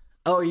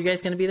 Oh, are you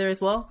guys going to be there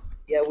as well?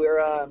 Yeah, we're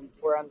on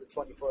the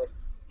 24th.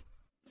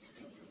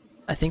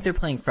 I think they're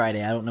playing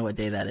Friday. I don't know what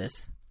day that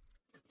is.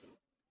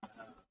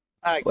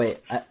 Wait,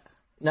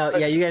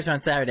 yeah, you guys are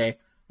on Saturday.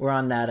 We're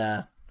on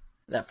that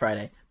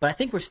Friday, but I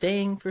think we're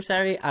staying for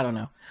Saturday. I don't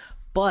know,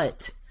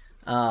 but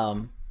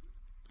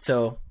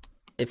so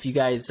if you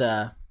guys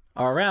are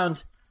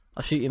around,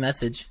 I'll shoot you a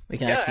message. We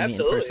can actually meet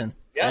in person.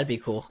 Yeah. That'd be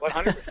cool.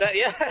 100%.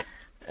 Yeah.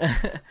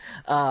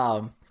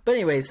 But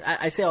anyways,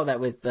 I say all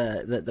that with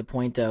the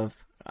point of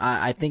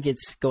I think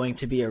it's going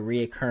to be a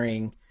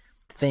reoccurring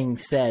thing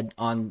said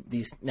on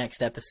these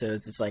next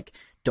episodes. It's like,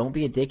 don't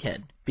be a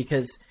dickhead,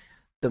 because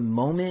the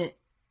moment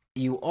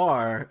you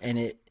are, and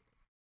it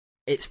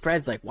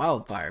spreads like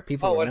wildfire.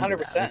 People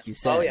 100%. Like you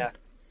said.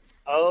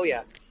 Oh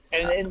yeah.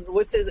 And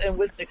with this, and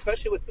with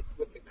especially with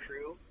the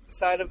crew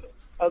side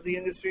of the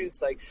industry,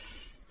 it's like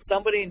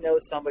somebody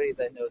knows somebody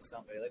that knows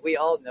somebody. Like, we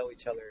all know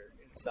each other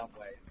in some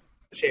way,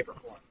 shape, or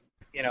form.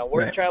 You know,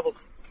 word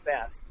travels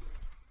fast.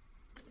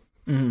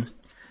 Mm-hmm.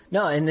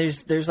 No, and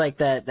there's like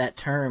that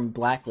term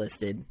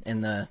blacklisted in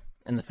the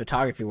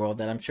photography world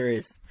that I'm sure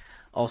is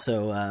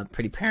also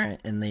pretty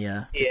apparent in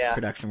the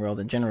production world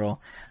in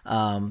general.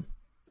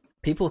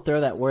 People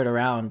throw that word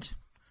around,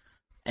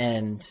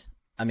 and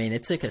I mean,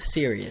 it's like a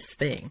serious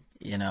thing.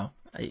 You know,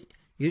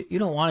 you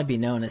don't want to be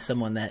known as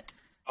someone that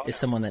is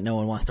someone that no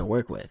one wants to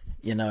work with.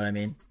 You know what I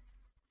mean?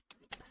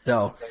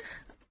 So,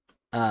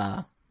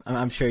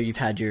 I'm sure you've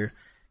had your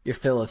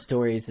fill of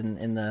stories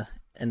in the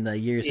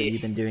years that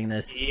you've been doing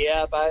this.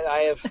 Yeah, but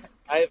I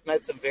have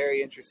met some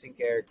very interesting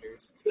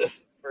characters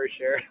for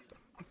sure.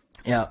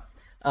 Yeah.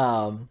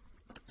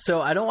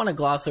 So I don't want to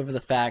gloss over the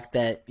fact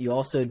that you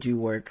also do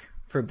work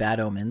for Bad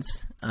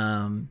Omens.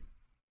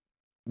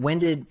 When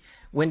did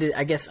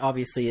I guess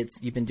obviously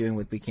you've been doing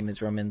with We Came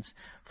as Romans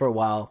for a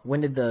while.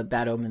 When did the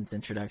Bad Omens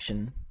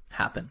introduction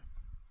happen?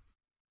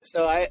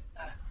 So I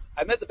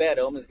met the Bad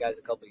Omens guys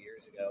a couple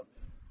years ago,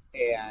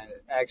 and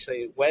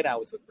actually when I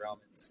was with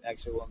Romans,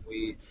 actually when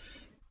we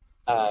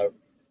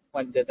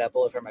did that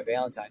Bullet for My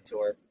Valentine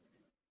tour,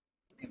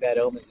 and Bad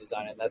Omens was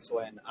on it, that's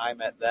when I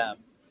met them.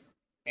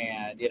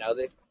 And, you know,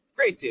 they're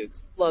great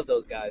dudes. Love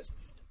those guys.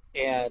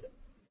 And,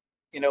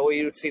 you know,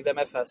 we would see them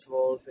at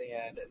festivals,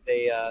 and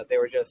they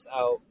were just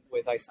out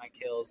with Ice Nine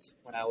Kills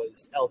when I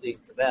was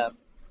LDing for them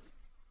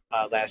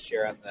last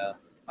year on the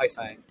Ice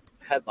Nine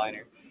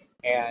headliner.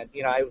 And,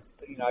 you know,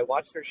 I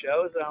watched their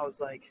shows, and I was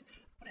like,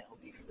 I'm going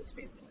to LD for this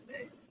band one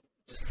day,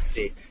 just to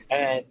see.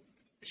 And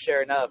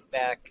sure enough,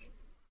 back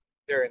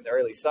during the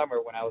early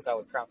summer when I was out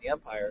with Crown the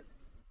Empire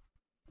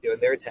doing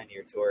their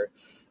 10-year tour,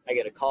 I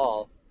get a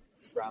call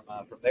from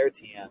their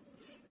TM,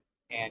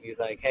 and he's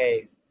like,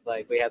 hey,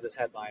 like, we have this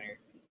headliner,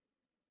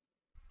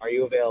 are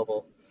you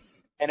available?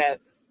 And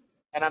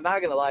I'm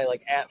not gonna lie,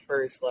 like, at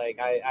first, like,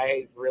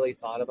 I really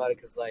thought about it,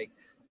 because, like,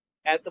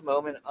 at the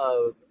moment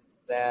of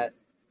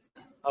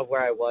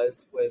where I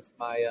was with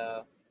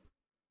my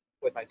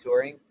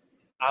touring,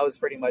 I was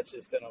pretty much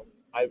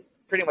I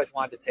pretty much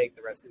wanted to take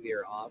the rest of the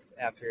year off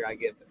after I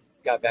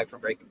got back from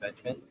Breaking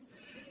Benjamin.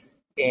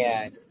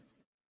 And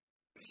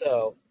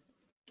so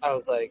I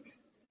was like,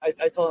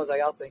 I told him, I was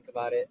like, I'll think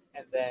about it.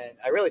 And then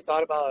I really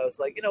thought about it. I was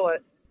like, you know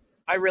what?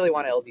 I really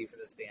want to LD for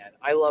this band.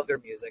 I love their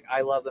music.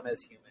 I love them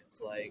as humans.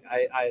 Like,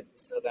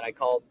 so then I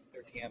called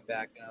their TM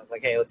back, and I was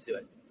like, hey, let's do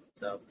it.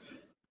 So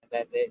and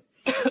then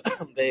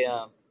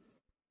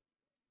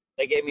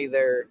they gave me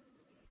their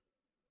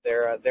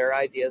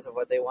ideas of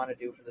what they want to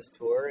do for this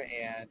tour,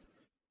 and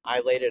I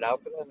laid it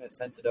out for them and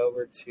sent it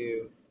over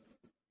to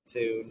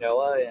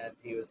Noah, and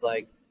he was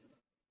like,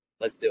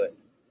 let's do it.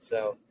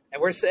 So, and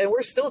we're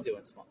still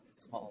doing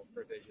small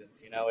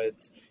revisions. You know,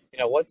 it's, you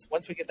know,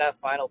 once we get that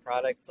final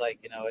product, like,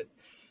 you know, it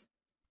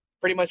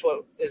pretty much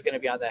what is going to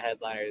be on the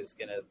headliner it's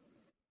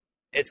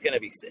gonna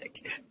be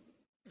sick.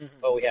 Mm-hmm.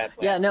 What we had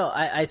planned. Yeah, no,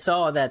 I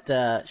saw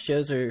that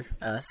shows are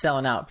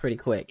selling out pretty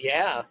quick.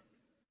 Yeah.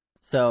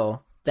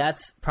 So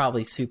that's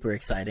probably super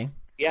exciting.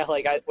 Yeah,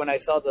 like when I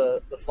saw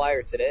the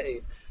flyer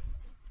today,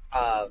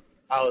 I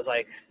was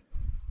like,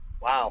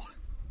 wow,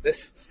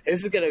 this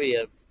is gonna be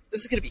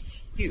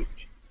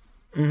huge.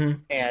 Mm-hmm.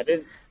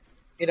 And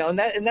you know, and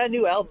that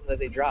new album that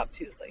they dropped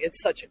too,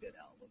 it's such a good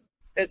album.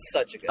 It's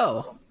such a good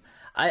album.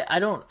 I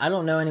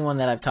don't know anyone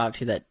that I've talked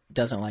to that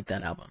doesn't like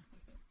that album.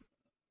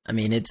 I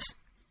mean,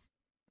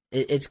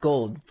 it's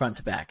gold front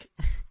to back.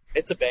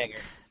 It's a banger.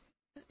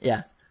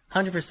 Yeah,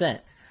 100%.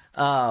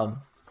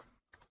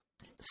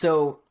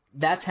 So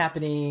that's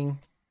happening.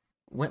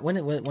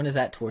 When is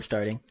that tour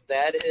starting?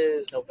 That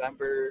is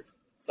November.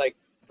 It's like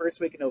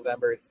first week of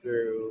November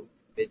through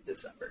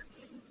mid-December.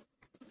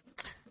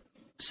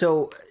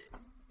 So,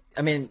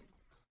 I mean,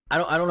 I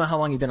don't know how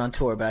long you've been on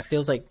tour, but it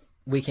feels like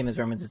We Came as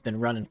Romans has been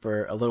running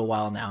for a little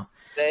while now.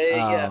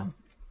 Yeah.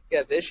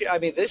 This year. I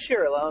mean, this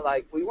year alone,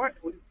 like we weren't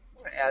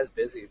as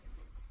busy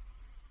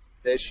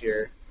this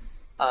year,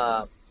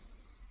 but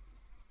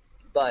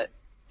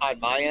on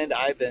my end,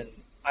 I've been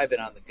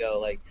on the go.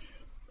 Like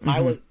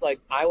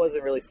I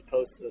wasn't really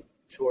supposed to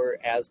tour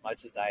as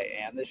much as I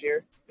am this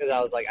year because I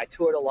was like, I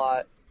toured a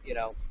lot. You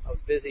know, I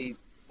was busy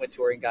when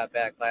touring got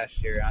back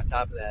last year. On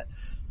top of that,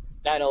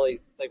 not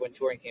only like when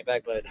touring came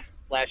back, but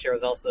last year I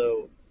was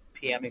also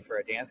PMing for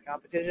a dance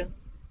competition.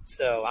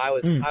 So I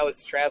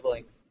was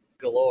traveling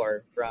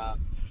galore from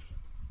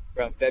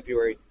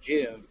February to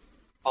June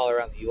all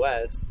around the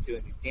U.S.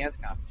 doing these dance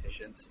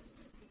competitions.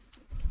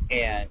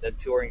 And the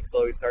touring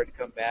slowly started to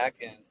come back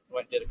and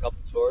went and did a couple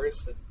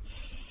tours. And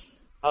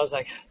I was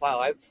like, wow,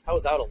 I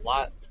was out a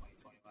lot in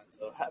 2021.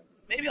 So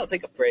maybe I'll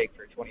take a break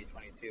for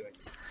 2022 and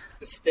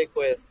just stick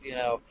with, you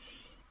know,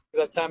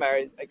 because at the time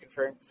I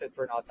confirmed Fit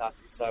for an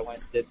Autopsy. So I went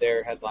and did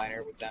their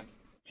headliner with them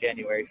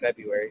January,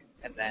 February.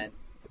 And then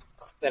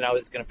I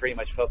was going to pretty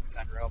much focus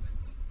on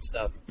Roman's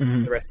stuff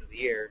the rest of the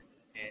year.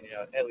 And, you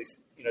know, at least,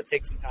 you know,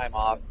 take some time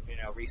off, you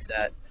know,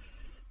 reset.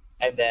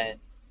 And then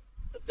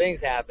some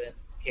things happened.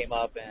 Came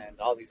up and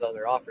all these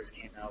other offers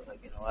came and I was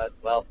like, you know what,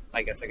 well,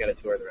 I guess I got to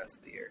tour the rest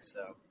of the year.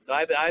 So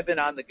I've been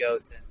on the go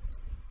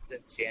since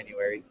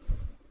January.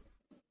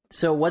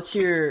 So what's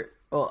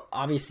well,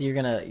 obviously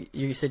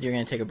you said you're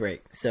gonna take a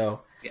break,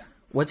 so yeah,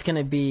 what's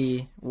gonna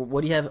be,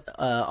 what do you have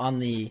on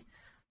the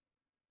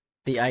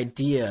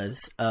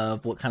ideas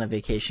of what kind of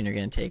vacation you're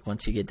gonna take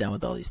once you get done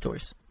with all these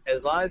tours?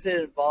 As long as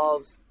it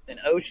involves an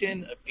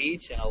ocean, a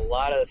beach, and a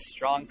lot of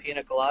strong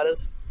pina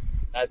coladas,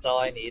 that's all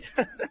I need.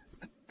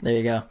 There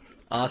you go.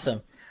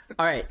 Awesome.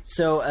 All right.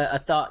 So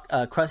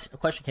a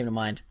question came to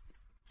mind.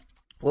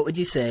 What would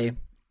you say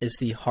is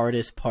the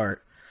hardest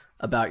part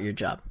about your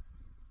job?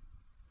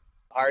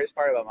 Hardest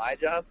part about my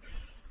job?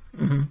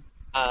 Mm-hmm.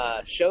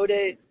 Show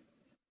day.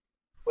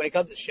 When it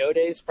comes to show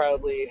days,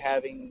 probably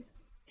having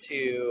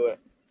to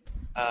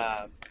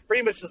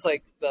pretty much just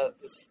like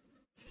there's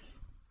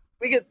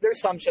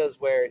some shows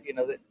where, you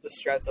know, the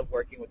stress of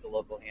working with the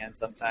local hands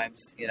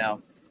sometimes, you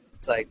know,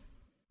 it's like,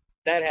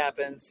 that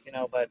happens, you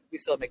know, but we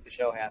still make the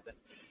show happen.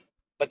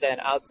 But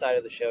then outside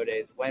of the show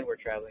days, when we're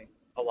traveling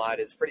a lot,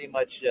 is pretty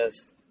much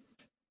just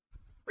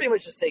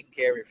taking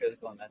care of your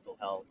physical and mental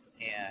health,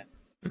 and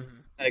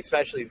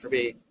especially for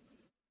me,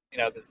 you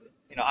know, because,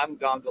 you know, I'm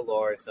gone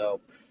galore.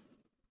 So,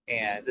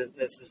 and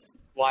this is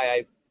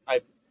why I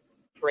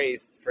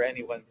praise for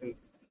anyone who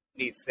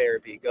needs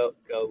therapy, go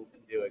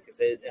and do it, because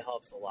it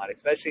helps a lot,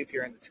 especially if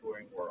you're in the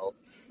touring world.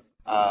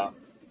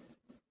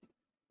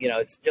 You know,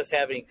 it's just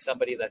having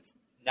somebody that's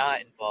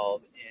not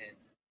involved in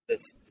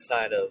this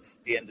side of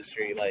the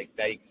industry, like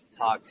that you can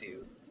talk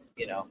to,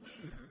 you know,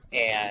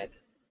 and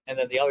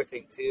then the other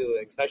thing too,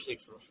 especially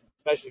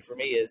for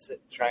me, is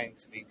trying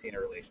to maintain a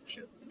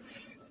relationship,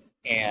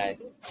 and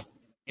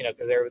you know,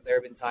 because there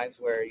have been times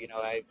where, you know,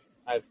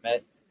 I've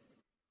met,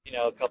 you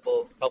know, a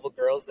couple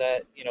girls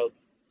that, you know,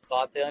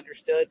 thought they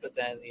understood, but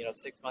then, you know,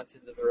 6 months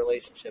into the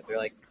relationship, they're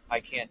like,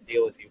 I can't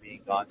deal with you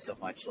being gone so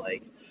much,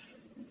 like,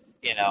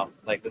 you know,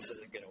 like this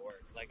isn't gonna work.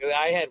 Like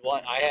I had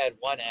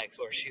one ex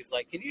where she's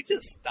like, "Can you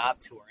just stop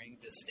touring?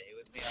 Just stay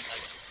with me." I'm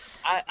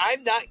like,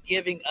 I'm not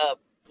giving up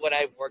what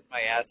I've worked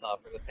my ass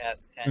off for the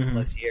past 10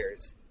 plus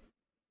years,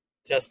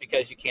 just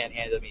because you can't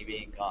handle me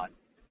being gone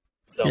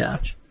so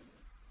much.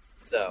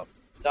 So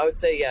I would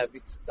say, yeah,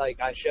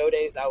 like on show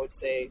days, I would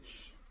say,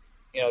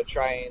 you know,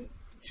 trying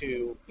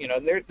to, you know,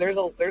 there's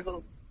a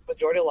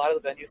majority, a lot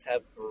of the venues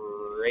have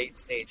great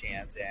stage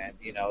hands, and,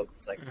 you know,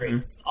 it's like, great,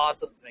 it's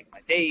awesome, it's making my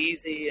day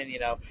easy, and, you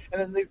know,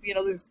 and then there's, you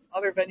know, there's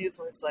other venues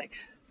where it's like,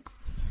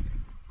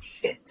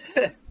 shit.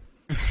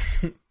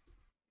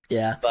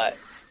 Yeah. But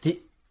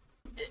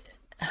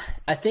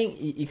I think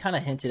you kind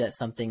of hinted at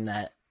something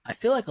that I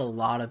feel like a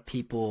lot of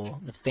people,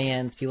 the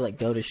fans, people that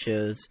go to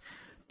shows,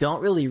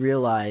 don't really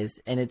realize,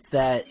 and it's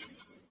that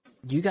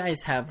you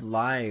guys have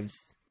lives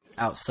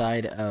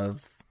outside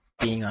of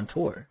being on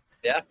tour.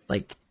 Yeah.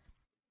 Like,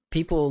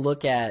 people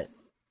look at,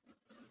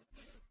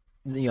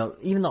 you know,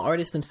 even the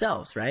artists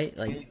themselves, right?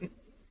 Like,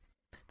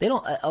 they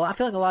don't, I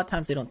feel like a lot of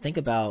times they don't think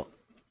about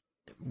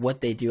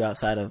what they do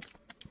outside of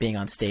being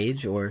on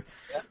stage, or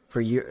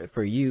for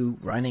you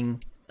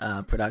running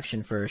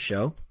production for a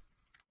show.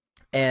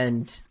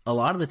 And a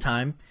lot of the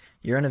time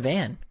you're in a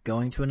van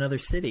going to another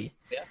city.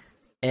 Yeah.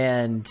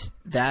 And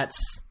that's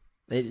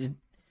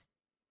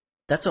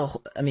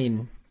I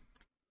mean,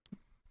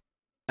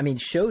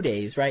 show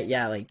days, right?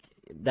 Yeah. Like,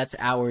 that's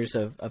hours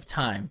of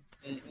time,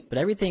 but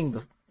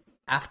everything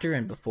after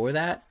and before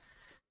that,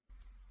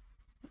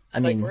 I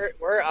mean,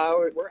 we're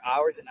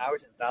hours and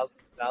hours and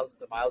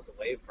thousands of miles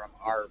away from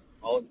our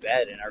own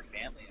bed and our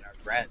family and our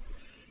friends,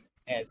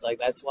 and it's like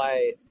that's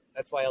why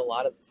a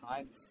lot of the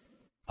times,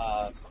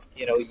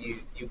 you know,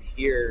 you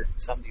hear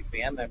some of these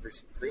band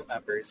members and crew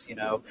members, you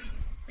know,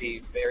 be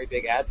very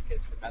big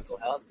advocates for mental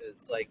health.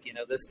 It's like, you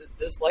know,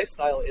 this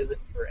lifestyle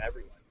isn't for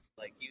everyone.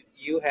 Like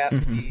you have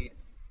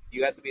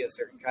to be a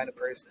certain kind of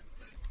person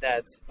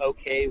that's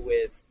okay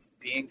with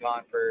being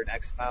gone for an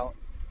X amount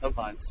of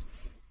months,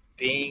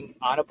 being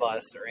on a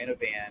bus or in a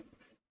van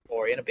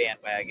or in a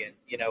bandwagon,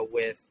 you know,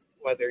 with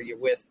whether you're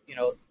with, you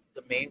know,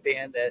 the main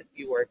band that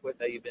you work with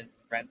that you've been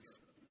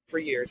friends for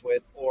years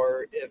with,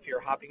 or if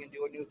you're hopping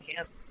into a new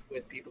campus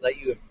with people that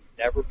you have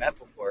never met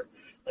before.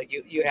 Like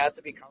you have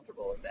to be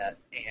comfortable with that.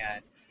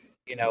 And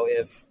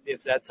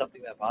if that's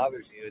something that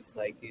bothers you, it's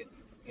like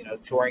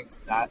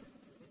touring's not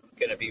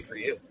going to be for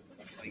you.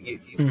 Like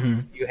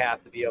you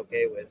have to be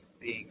okay with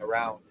being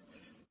around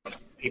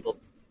people.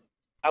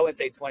 I wouldn't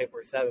say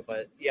 24/7,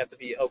 but you have to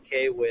be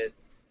okay with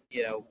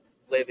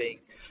living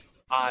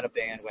on a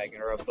bandwagon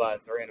or a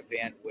bus or in a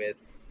van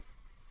with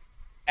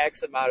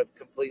X amount of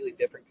completely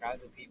different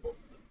kinds of people.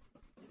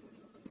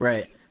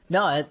 Right.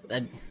 No, I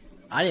didn't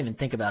even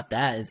think about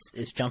that.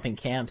 It's jumping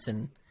camps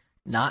and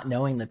not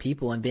knowing the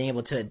people and being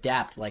able to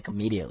adapt like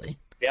immediately.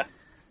 Yeah.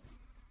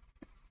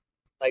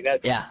 Like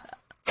that's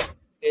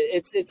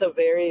It's a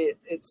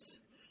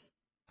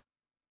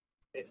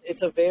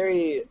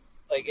very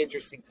like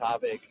interesting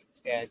topic,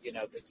 and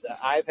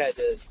I've had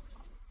to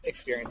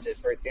experience it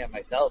firsthand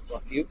myself a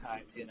few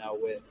times.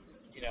 With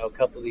a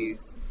couple of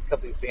these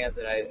bands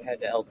that I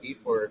had to LT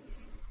for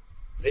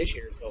this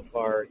year so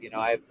far.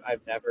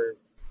 I've never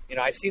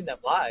I've seen them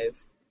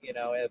live,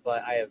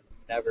 but I have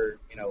never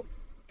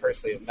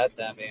personally have met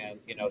them and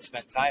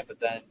spent time. But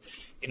then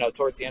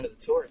towards the end of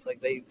the tour, it's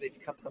like they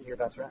become some of your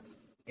best friends.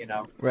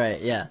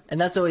 Right, yeah,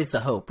 and that's always the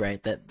hope,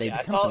 right? That they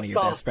become some of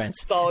your best friends.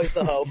 It's always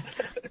the hope.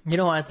 You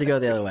don't want it to go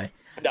the other way.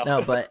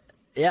 No, but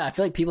yeah, I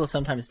feel like people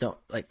sometimes don't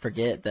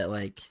forget that.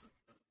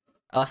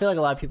 I feel like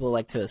a lot of people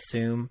like to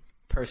assume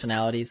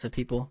personalities of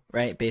people,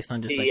 right, based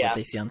on just what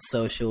they see on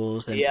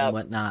socials and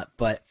whatnot.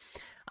 But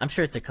I'm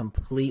sure it's a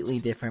completely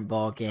different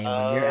ball game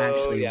when you're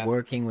actually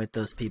working with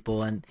those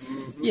people, and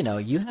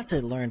you have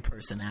to learn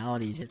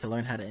personalities. You have to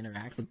learn how to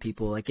interact with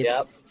people. Like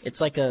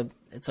it's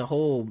a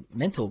whole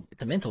mental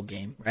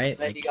game, right? And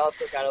then you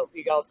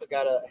also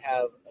gotta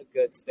have a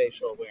good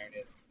spatial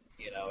awareness,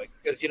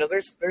 because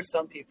there's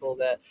some people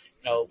that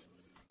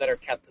that are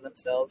kept to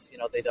themselves.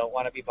 They don't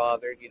want to be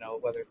bothered.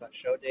 Whether it's on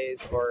show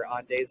days or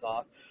on days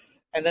off,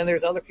 and then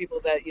there's other people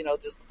that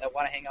just that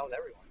want to hang out with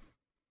everyone.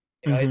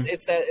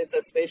 It's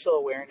a spatial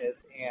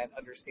awareness and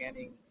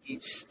understanding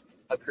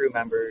a crew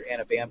member and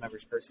a band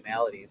member's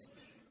personalities,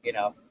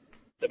 to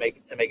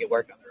make it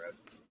work on the road.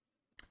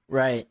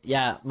 Right.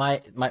 Yeah.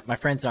 My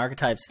friends in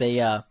Archetypes, they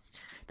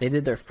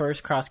did their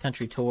first cross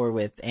country tour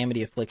with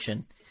Amity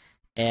Affliction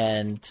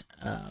and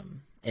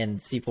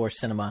C4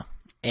 Cinema,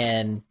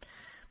 and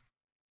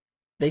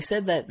they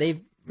said that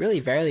they really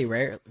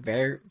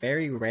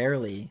very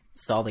rarely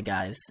saw the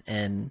guys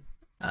in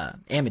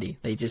Amity.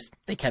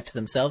 They kept to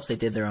themselves. They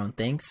did their own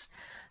things.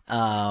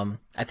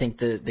 I think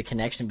the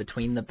connection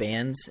between the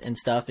bands and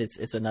stuff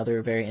is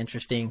another very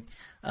interesting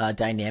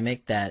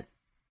dynamic that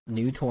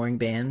new touring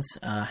bands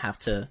have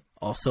to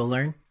also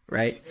learn,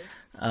 right?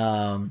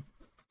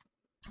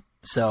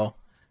 So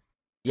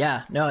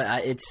yeah, no,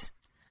 it's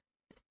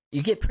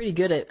you get pretty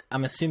good at.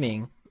 I'm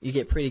assuming you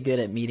get pretty good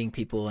at meeting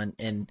people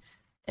and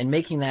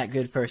making that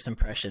good first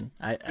impression.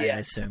 I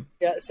assume.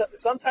 Yeah.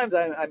 Sometimes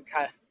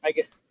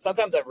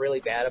sometimes I'm really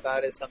bad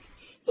about it.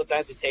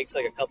 Sometimes it takes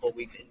like a couple of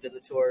weeks into the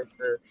tour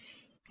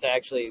to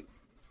actually,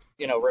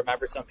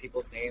 remember some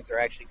people's names or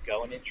actually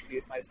go and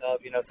introduce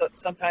myself.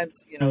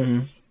 Sometimes,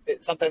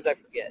 sometimes I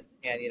forget,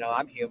 and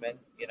I'm human,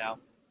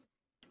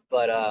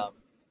 but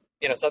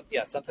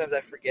sometimes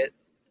I forget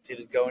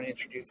to go and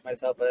introduce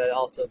myself. But it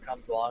also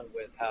comes along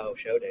with how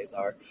show days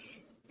are,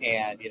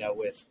 and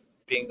with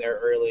being there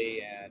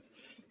early, and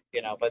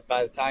but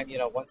by the time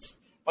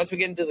once we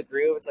get into the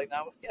groove, it's like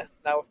now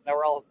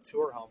we're all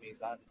tour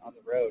homies on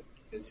the road,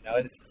 because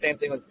and it's the same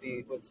thing with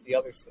the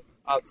others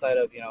outside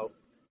of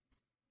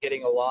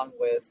getting along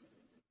with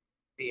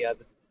the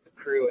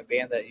crew and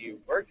band that you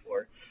work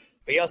for,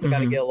 but you also got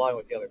to get along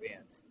with the other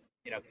bands,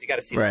 because you got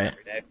to see them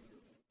every day.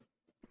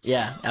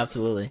 Yeah,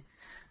 absolutely.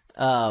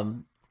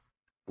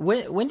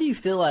 When do you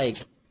feel like,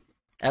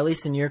 at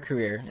least in your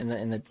career, in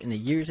the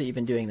years that you've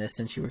been doing this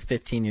since you were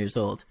 15 years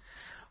old,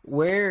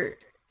 where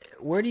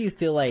do you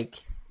feel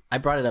like, I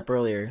brought it up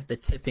earlier, the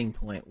tipping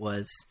point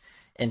was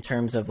in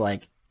terms of I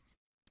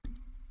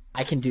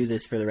can do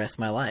this for the rest of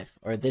my life,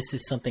 or this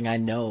is something I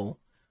know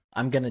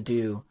I'm going to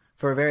do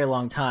for a very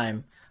long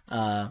time,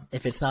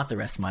 if it's not the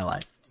rest of my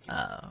life.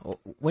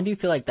 When do you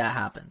feel like that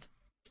happened?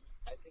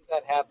 I think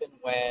that happened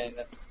when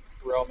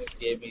Romans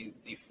gave me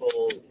the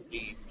full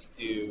lead to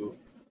do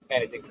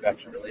anything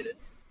production related.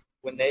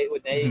 When they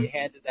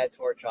handed that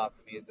torch off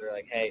to me, they're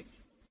like, "Hey,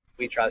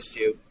 we trust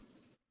you.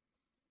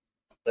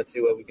 Let's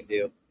see what we can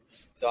do."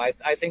 So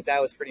I think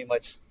that was pretty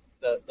much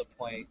the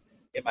point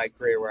in my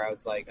career where I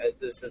was like,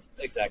 "This is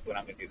exactly what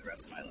I'm going to do the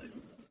rest of my life."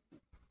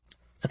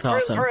 That's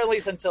awesome. Or at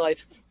least until I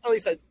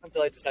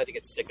decide to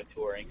get sick of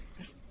touring.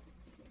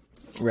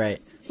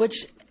 Right,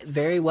 which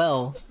very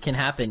well can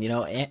happen.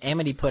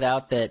 Amity put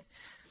out that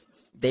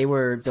they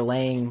were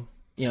delaying,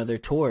 their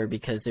tour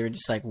because they were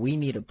just like, we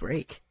need a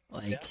break.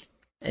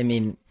 I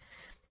mean,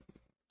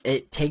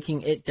 it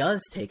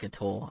does take a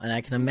toll, and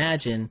I can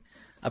imagine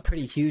a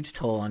pretty huge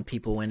toll on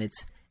people when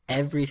it's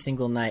every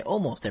single night,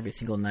 almost every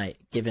single night,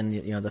 given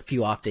the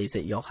few off days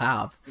that you'll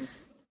have,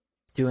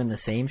 doing the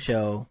same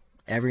show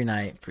every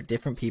night for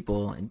different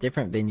people in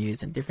different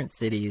venues in different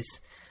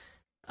cities.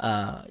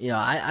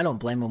 I don't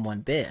blame them one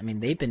bit. I mean,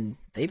 they've been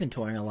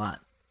touring a lot,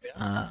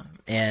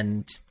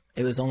 and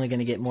it was only going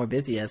to get more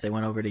busy as they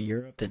went over to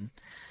Europe and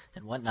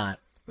whatnot.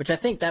 Which I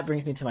think that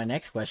brings me to my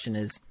next question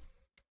is,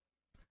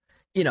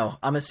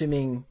 I'm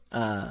assuming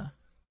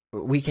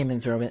We Came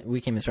As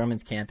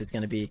Romans camp is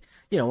going to be,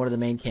 one of the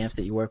main camps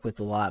that you work with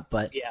a lot.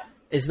 But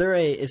is there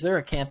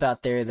a camp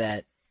out there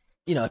that,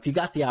 if you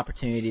got the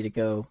opportunity to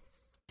go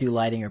do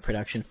lighting or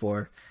production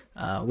for,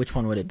 which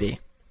one would it be?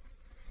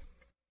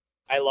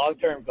 My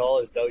long-term goal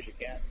is Doja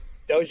Cat.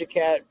 Doja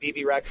Cat,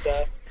 BB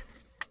Rexa,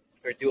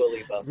 or Dua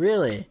Lipa.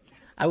 Really?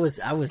 I was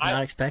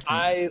not expecting.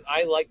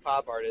 I like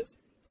pop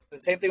artists. The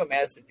same thing with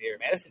Madison Beer.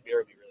 Madison Beer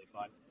would be really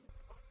fun.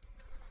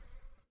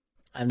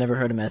 I've never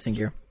heard of Madison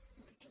Gear.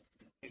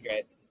 He's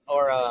great.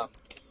 Or I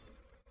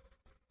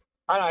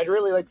don't know. I'd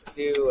really like to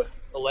do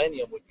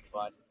Millennium. Would be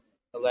fun.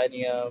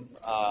 Millennium.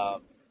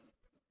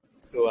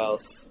 Who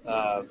else?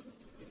 I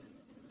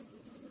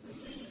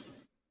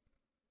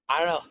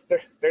don't know.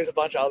 There's a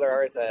bunch of other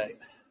artists that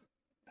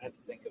I have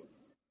to think of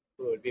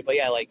who it would be. But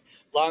yeah, like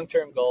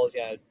long-term goals.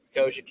 Yeah,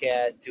 Doja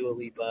Cat, Dua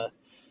Lipa,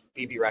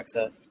 BB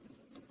Rexa.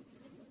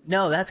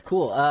 No, that's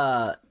cool.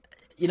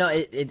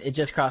 It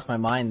just crossed my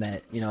mind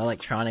that,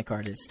 electronic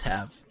artists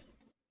have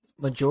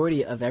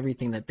majority of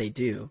everything that they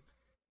do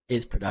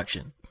is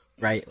production,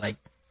 right? Like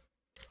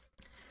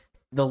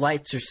the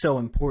lights are so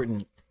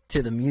important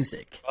to the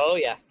music. Oh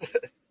yeah.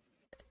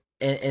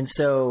 and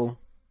so,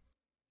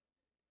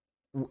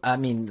 I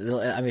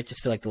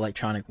just feel like the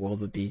electronic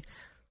world would be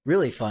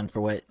really fun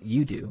for what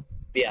you do.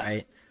 Yeah.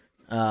 Right.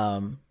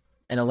 And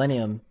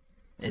Millennium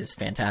is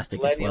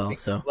fantastic as well.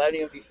 So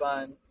Millennium would be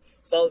fun.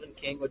 Sullivan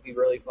King would be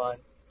really fun.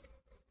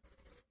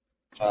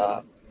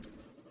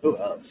 Who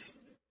else?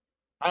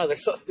 I don't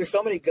know. There's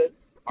so many good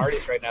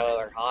artists right now that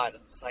are hot.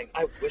 It's like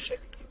I wish I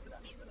could do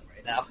production for them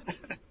right now.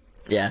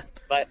 Yeah.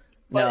 But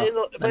in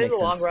the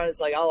long run, it's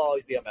like I'll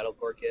always be a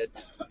metalcore kid.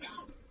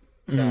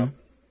 So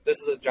this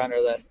is a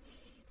genre that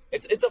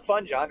it's a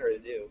fun genre to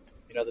do.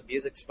 The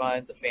music's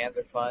fun, the fans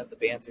are fun, the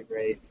bands are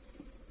great.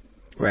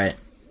 Right.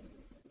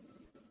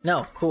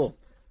 No, cool.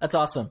 That's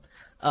awesome.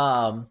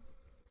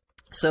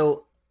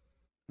 So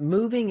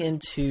moving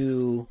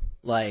into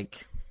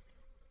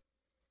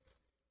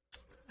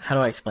how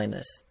do I explain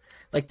this?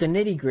 Like the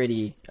nitty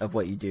gritty of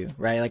what you do,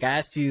 right? Like I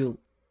asked you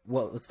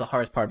what was the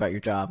hardest part about your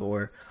job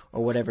or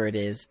whatever it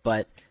is,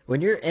 but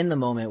when you're in the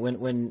moment,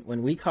 when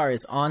WeCar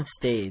is on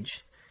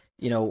stage,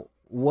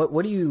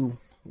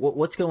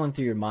 what's going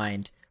through your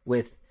mind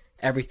with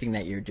everything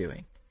that you're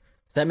doing?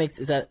 Does that make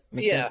sense?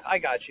 Yeah, I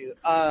got you.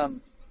 I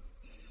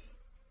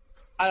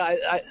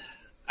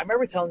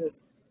remember telling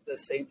the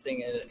same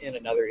thing in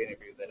another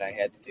interview that I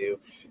had to do,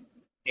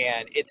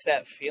 and it's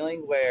that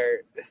feeling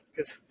where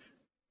because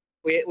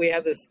we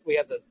have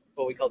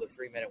what we call the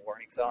 3-minute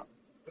warning song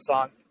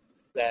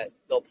that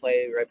they'll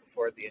play right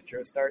before the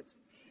intro starts,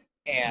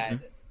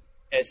 and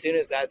as soon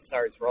as that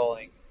starts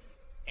rolling,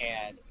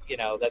 and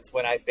that's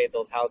when I fade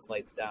those house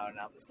lights down, and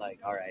I'm just like,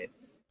 all right,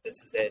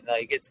 this is it.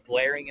 Like it's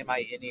blaring in my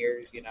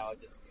in-ears,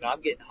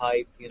 I'm getting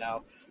hyped,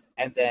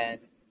 and then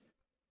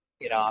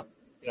I'm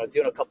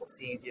doing a couple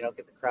scenes, get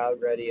the crowd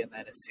ready, and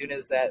then as soon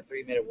as that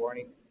 3-minute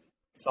warning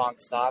song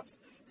stops,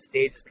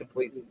 stage is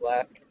completely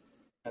black,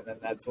 and then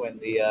that's when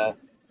the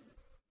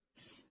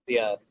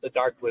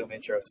Dark Bloom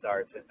intro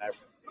starts, and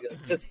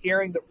just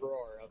hearing the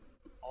roar of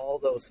all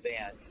those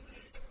fans,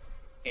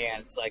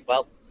 and it's like,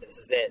 well, this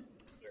is it.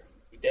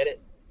 We did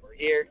it. We're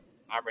here.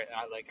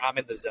 I'm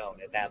in the zone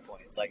at that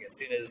point. It's like as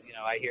soon as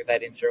I hear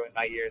that intro in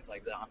my ear, it's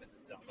like I'm in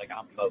the zone. Like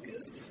I'm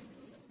focused.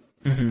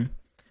 Mm-hmm.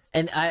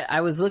 And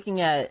I was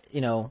looking at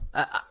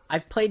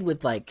I've played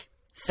with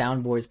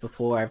soundboards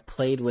before. I've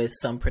played with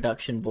some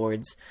production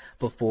boards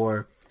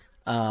before.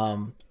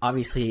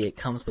 Obviously, it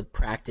comes with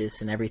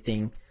practice and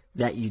everything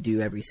that you do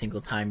every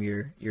single time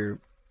you're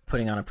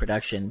putting on a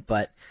production.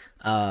 But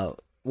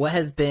what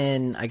has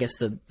been, I guess,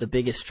 the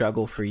biggest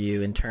struggle for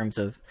you in terms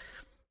of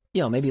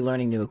maybe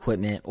learning new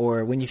equipment,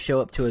 or when you show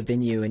up to a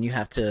venue and you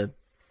have to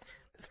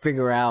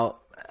figure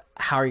out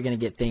how are you going to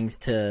get things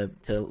to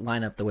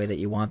line up the way that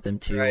you want them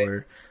to, right.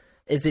 Or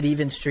is it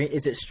even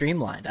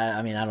streamlined?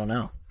 I mean, I don't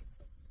know.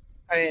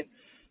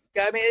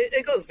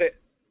 It goes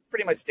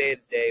pretty much day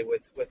to day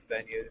with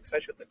venues,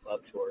 especially with the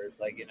club tours.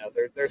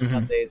 There's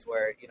some days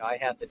where I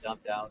have to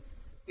dump down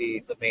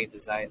the main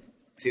design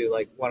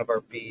to one of our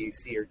B,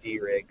 C, or D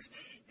rigs,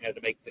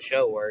 to make the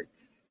show work.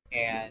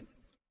 And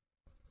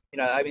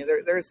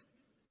there's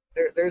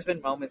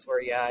been moments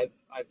where I've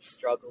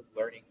struggled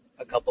learning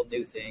a couple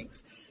new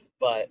things,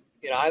 but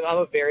I'm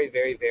a very,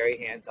 very, very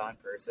hands-on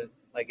person.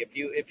 Like if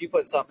you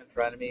put something in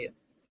front of me,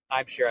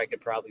 I'm sure I could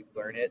probably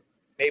learn it.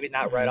 Maybe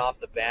not right off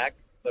the bat,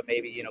 but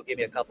maybe give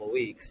me a couple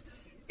weeks,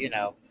 and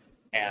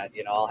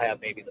I'll have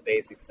maybe the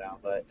basics down.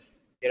 But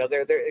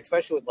they're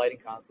especially with lighting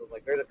consoles.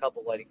 There's a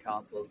couple lighting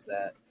consoles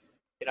that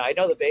I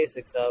know the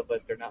basics of,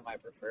 but they're not my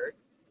preferred.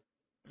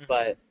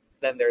 But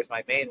then there's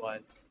my main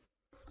one,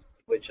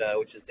 which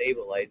is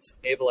Ava Lights.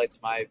 Ava Lights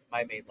my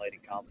main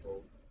lighting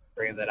console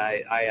brand that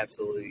I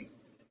absolutely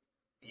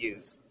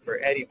use for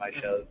any of my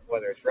shows,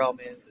 whether it's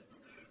Romans,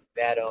 it's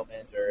Bad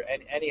Omens, or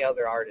any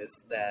other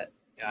artist that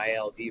I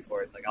LD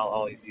for. It's like I'll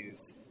always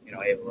use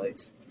Ava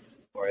Lights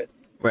for it.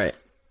 Right.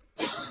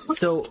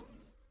 So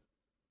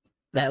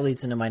that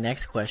leads into my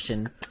next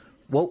question.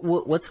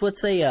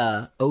 What's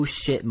a oh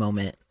shit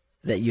moment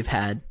that you've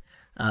had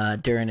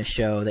during a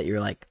show that you're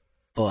like,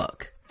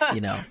 fuck, I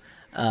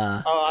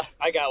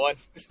got one.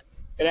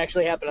 It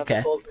actually happened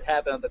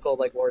on the Cold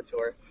Lake War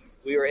Tour.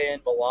 We were in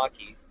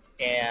Milwaukee,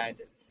 and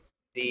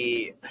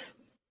it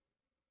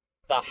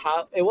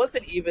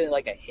wasn't even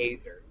like a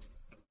hazer.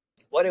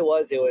 What it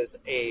was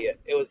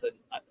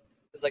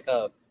like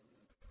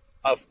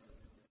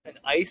an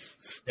ice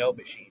snow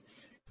machine,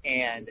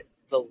 and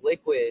the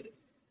liquid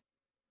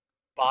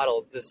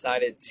bottle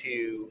decided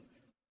to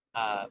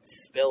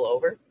spill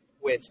over,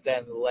 which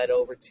then led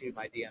over to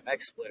my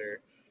DMX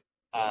splitter,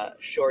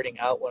 shorting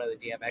out one of the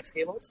DMX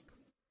cables,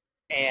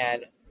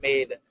 and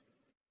made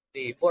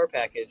the floor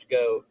package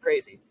go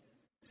crazy.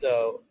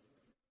 So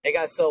it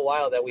got so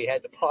wild that we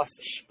had to pause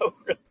the show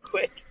real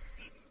quick.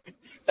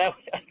 That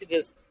way I could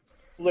just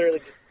literally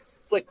just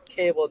flick the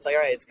cable. It's like,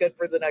 all right, it's good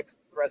for the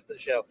rest of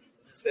the show.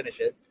 Let's just finish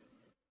it.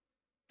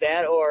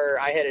 That, or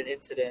I had an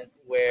incident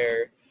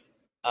where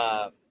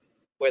the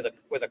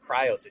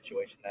cryo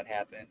situation that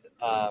happened.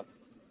 A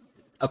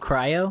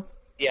cryo?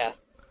 Yeah,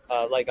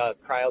 like a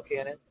cryo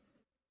cannon.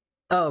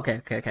 Oh,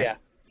 okay. Yeah.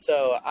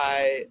 So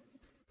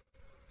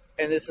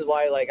and this is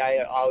why, like, I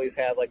always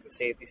have like the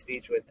safety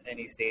speech with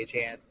any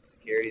stagehands and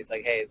security. It's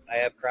like, hey, I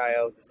have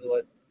cryo. This is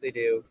what they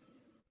do.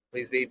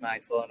 Please be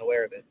mindful and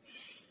aware of it.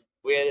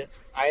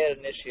 I had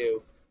an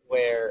issue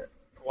where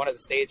one of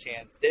the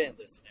stagehands didn't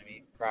listen to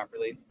me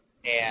properly,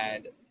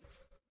 and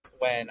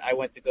when I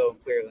went to go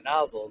and clear the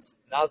nozzles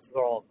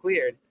were all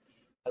cleared.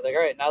 I was like,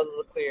 all right, nozzles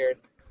are cleared.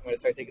 I'm going to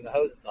start taking the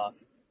hoses off.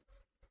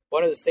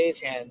 One of the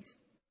stagehands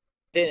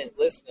didn't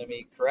listen to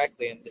me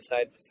correctly and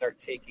decided to start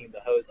taking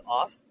the hose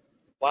off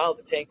while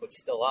the tank was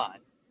still on.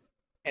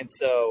 And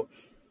so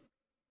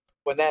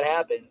when that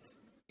happens,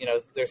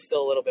 there's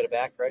still a little bit of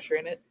back pressure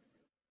in it.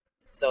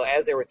 So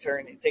as they were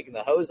taking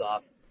the hose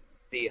off,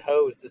 the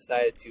hose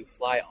decided to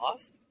fly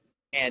off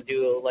and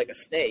do like a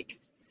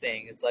snake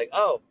thing. It's like,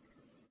 oh,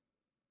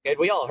 and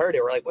we all heard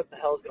it. We're like, what the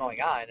hell's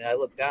going on? And I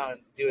looked down,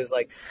 and dude was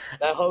like,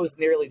 that hose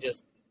nearly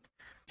just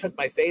took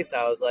my face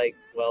out. I was like,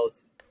 well,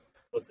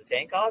 was the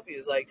tank off? He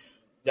was like,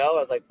 no. I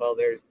was like, well,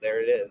 there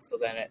it is. So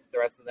then the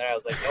rest of the night, I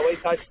was like,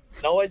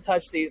 no one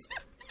touched these.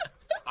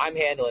 I'm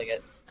handling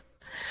it.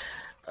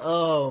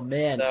 Oh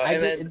man.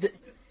 So,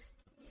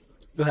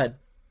 go ahead.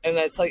 And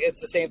that's like,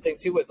 it's the same thing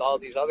too with all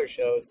these other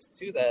shows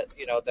too that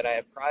that I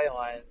have cryo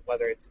on,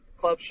 whether it's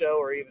club show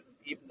or even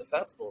the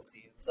festival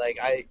scene. It's like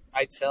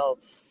I tell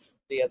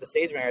the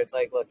stage manager, it's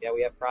like, look, yeah,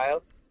 we have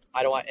cryo.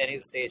 I don't want any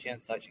of the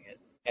stagehands touching it,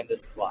 and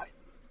this is why.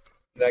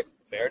 I'm like,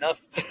 fair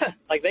enough.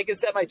 Like, they can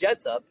set my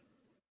jets up,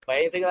 but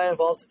anything that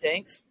involves the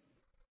tanks,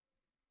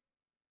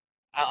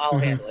 I'll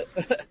handle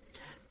it.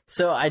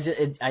 So I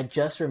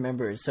just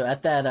remembered. So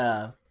at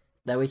that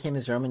We Came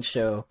as Romans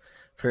show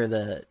for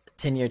the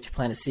 10-year To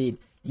Plant a Seed,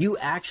 you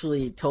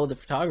actually told the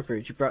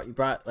photographers, you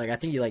brought like, I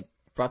think you like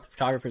brought the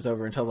photographers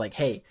over and told like,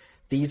 hey,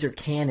 these are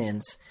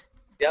cannons.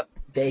 Yep.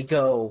 They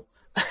go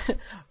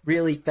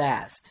really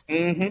fast.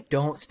 Mm-hmm.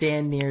 Don't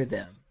stand near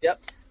them.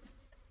 Yep.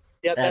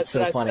 Yep. That's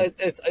funny.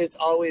 It's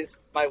always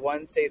my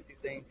one safety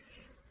thing,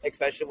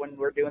 especially when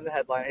we're doing the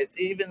headline. It's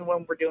even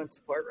when we're doing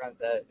support runs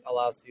that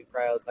allow us to do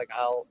cryo. It's like,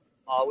 I'll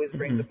always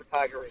bring the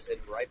photographers in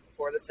right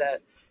before the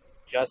set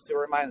just to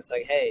remind them. It's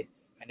like, hey,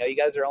 I know you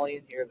guys are only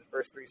in here the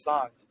first 3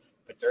 songs,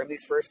 but during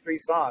these first 3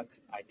 songs,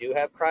 I do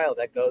have cryo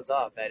that goes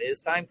off. That is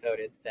time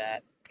coded.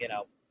 That,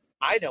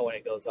 I know when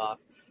it goes off,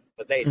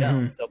 but they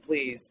don't. So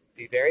please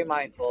be very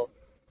mindful.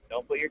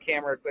 Don't put your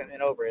camera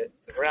equipment over it,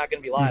 because we're not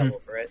going to be liable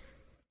for it.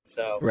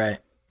 So right.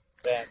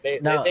 They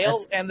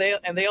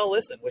all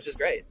listen, which is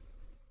great.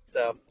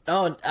 So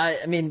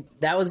I mean,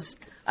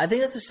 I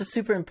think that's just a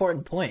super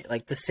important point,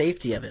 like the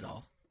safety of it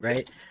all,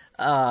 right?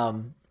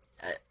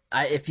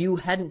 If you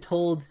hadn't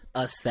told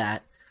us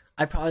that,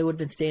 I probably would have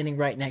been standing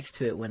right next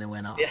to it when it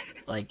went off. Yeah.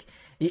 Like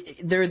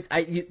they're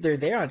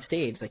there on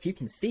stage, like you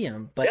can see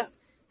them, but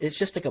it's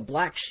just like a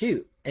black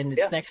chute, and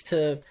it's next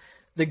to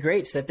the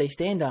grates that they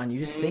stand on. You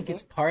just think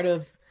it's part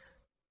of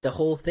the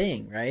whole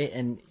thing, right?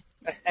 And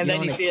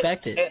then you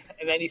expect it.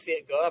 And then you see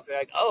it go up. You're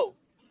like, oh,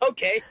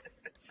 okay.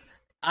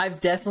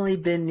 I've definitely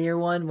been near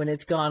one when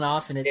it's gone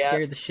off and it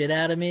scared the shit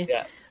out of me.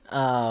 Yeah.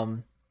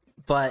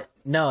 But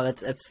no,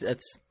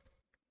 that's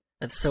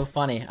so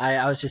funny.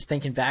 I was just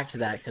thinking back to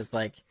that because,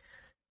 like,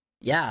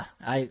 yeah,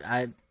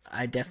 I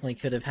definitely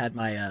could have had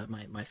my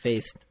my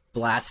face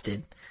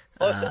blasted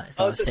if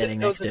I was standing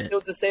next to it. It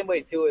was the same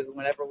way too.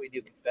 Whenever we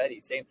do confetti,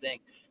 same thing.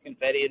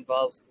 Confetti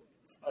involves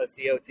a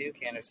CO2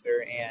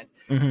 canister, and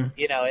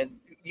and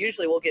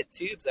usually we'll get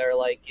tubes that are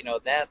like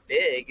that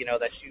big,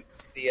 that shoot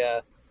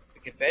the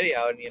confetti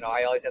out, and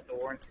I always have to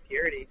warn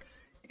security,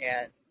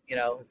 and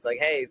it's like,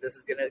 hey, this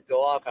is gonna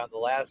go off on the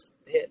last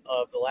hit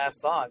of the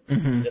last song.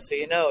 Mm-hmm. Just so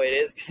you know, it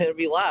is gonna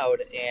be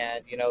loud,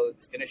 and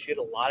it's gonna shoot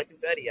a lot of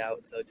confetti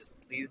out. So just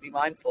please be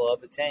mindful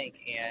of the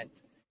tank and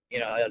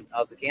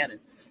of the cannon.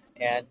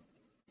 And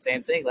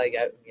same thing, like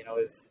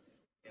is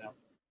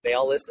they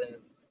all listen.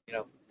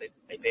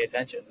 They pay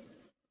attention.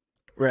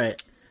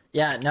 Right.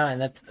 Yeah. No,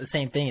 and that's the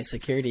same thing as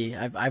security.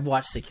 I've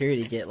watched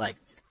security get like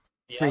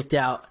freaked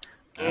out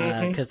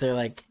because they're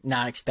like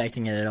not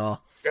expecting it at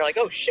all. They're like,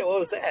 oh shit, what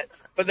was that?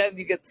 But then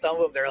you get some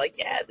of them. They're like,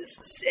 yeah, this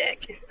is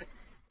sick.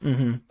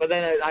 Mm-hmm. But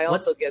then I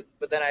also get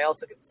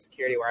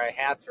security where I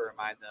have to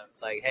remind them.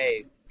 It's like,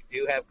 hey, we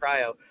do have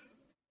cryo.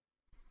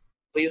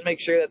 Please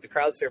make sure that the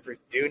crowd surfers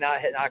do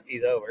not knock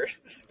these over.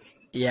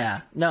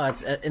 Yeah, no,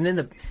 it's and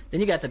then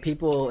you got the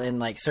people in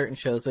like certain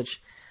shows,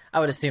 which I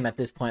would assume at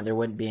this point there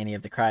wouldn't be any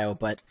of the cryo,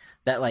 but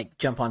that like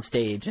jump on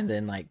stage and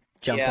then like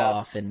jump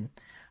off, and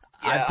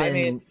I've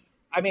been.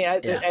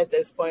 At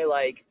this point,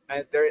 like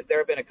there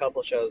have been a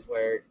couple shows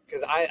where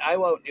because I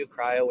won't do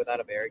cryo without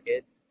a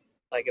barricade.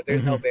 Like if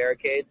there's no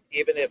barricade,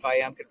 even if I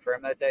am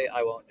confirmed that day,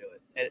 I won't do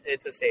it.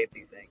 It's a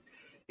safety thing,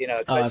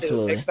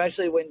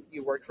 especially when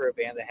you work for a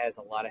band that has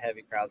a lot of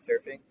heavy crowd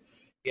surfing.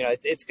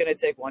 It's going to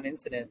take one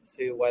incident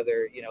to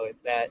whether,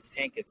 if that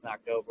tank gets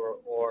knocked over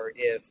or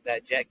if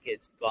that jet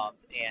gets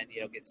bumped and,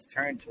 gets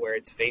turned to where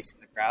it's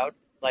facing the crowd.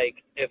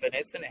 Like, if an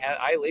incident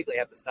I legally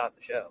have to stop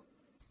the show.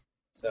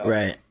 So,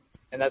 right.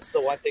 And that's the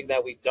one thing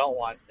that we don't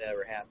want to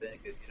ever happen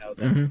because,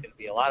 there's going to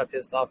be a lot of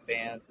pissed off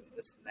fans and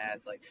this and that.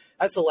 It's like,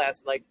 that's the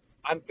last, like,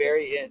 I'm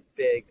very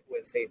big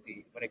with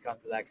safety when it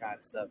comes to that kind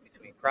of stuff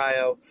between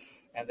cryo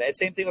and the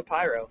same thing with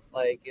pyro.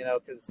 Like,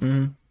 because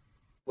when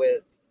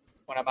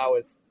I'm out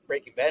with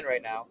Breaking Ben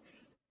right now,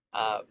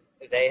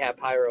 they have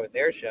pyro in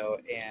their show,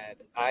 and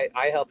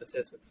I help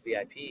assist with the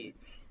VIP,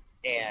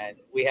 and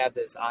we have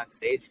this on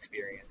stage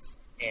experience,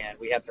 and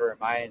we have to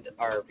remind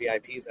our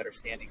VIPs that are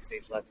standing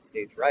stage left to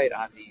stage right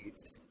on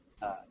these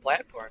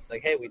platforms,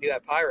 like, hey, we do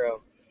have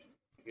pyro.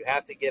 You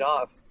have to get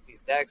off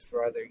these decks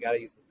for either you got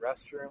to use the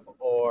restroom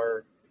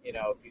or if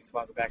you just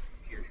want to go back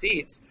to your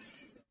seats.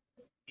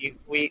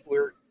 We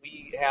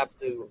have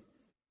to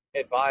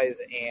advise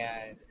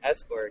and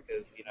escort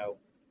because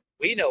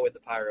we know what the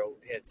pyro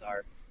hits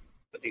are,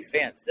 but these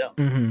fans don't.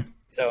 Mm-hmm.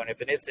 So, and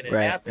if an incident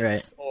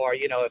happens, or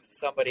if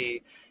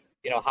somebody,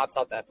 hops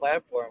off that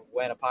platform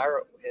when a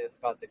pyro is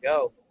about to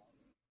go,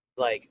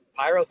 like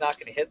pyro's not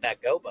going to hit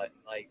that go button.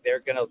 Like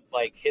they're going to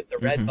like hit the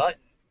red button,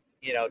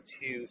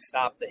 to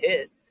stop the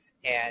hit.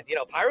 And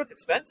pyro's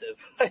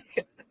expensive.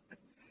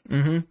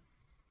 Mm-hmm.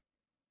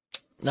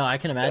 No, I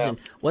can imagine.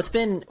 So,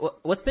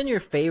 what's been your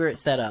favorite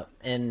setup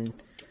in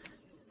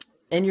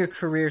your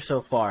career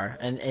so far?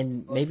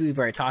 And maybe we've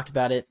already talked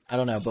about it. I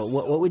don't know, but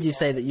what would you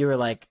say that you were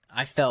like,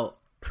 I felt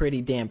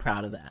pretty damn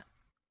proud of that?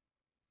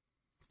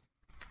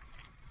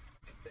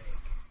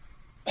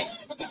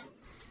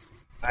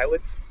 I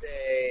would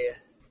say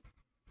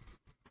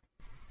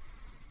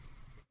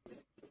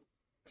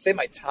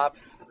my top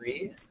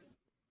three.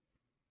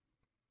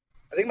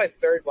 I think my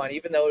third one,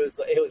 even though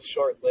it was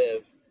short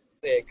lived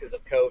because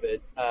of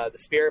COVID, the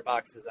Spirit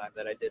Box design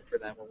that I did for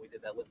them when we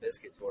did that Limp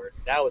Bizkit tour,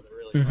 that was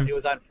really fun. It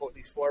was on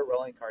these 4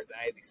 rolling cards, and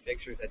I had these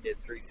fixtures that did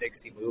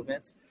 360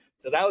 movements,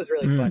 so that was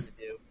really fun to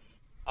do.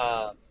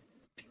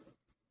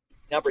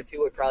 Number 2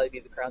 would probably be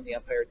the Crown the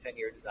Empire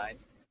 10-year design,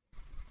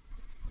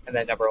 and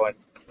then number 1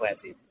 is Plant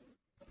Seed.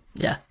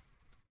 Yeah,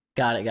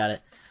 got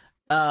it.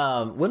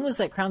 When was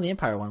that Crown the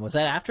Empire one? Was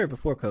that after or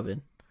before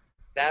COVID?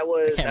 That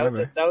was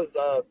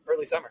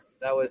early summer.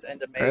 That was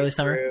end of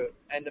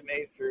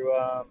May through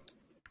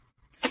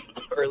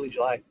early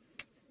July.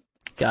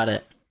 Got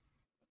it.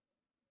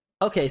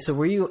 Okay,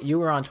 so you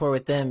were on tour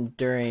with them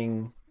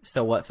during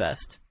So What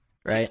Fest,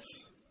 right?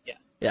 Yes.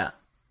 Yeah.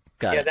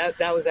 Got it. Yeah,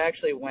 that was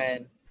actually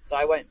when. So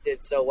I went and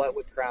did So What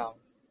with Crown.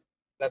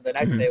 Then the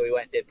next day we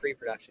went and did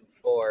pre-production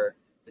for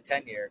the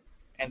 10-year,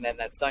 and then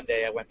that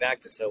Sunday I went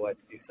back to So What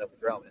to do stuff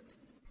with Romans,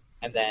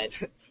 and then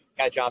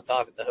got dropped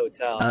off at the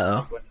hotel.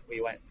 That's when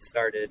we went and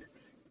started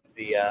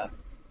the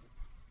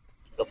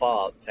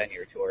Fallout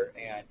 10-year tour,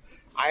 and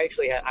I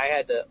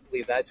had to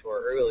leave that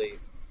tour early,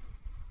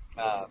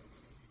 so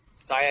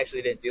I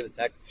actually didn't do the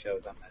Texas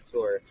shows on that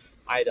tour.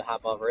 I had to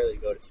hop off early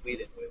to go to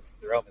Sweden with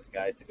the Romans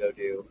guys to go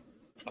do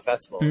a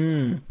festival.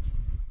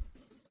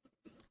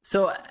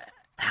 So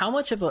how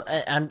much of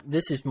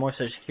this is more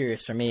so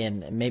curious for me,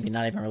 and maybe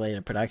not even related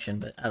to production,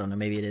 but I don't know,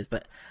 maybe it is,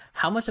 but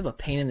how much of a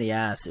pain in the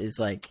ass is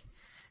like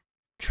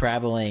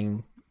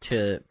traveling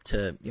to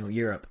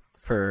Europe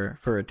for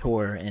a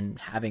tour and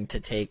having to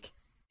take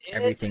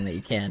everything that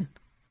you can?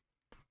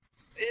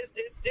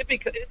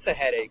 It's a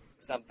headache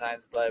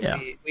sometimes, but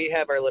we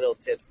have our little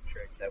tips and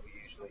tricks that we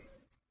usually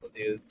will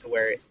do to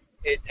where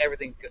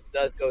everything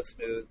does go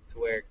smooth, to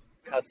where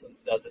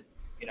customs doesn't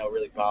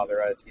really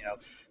bother us.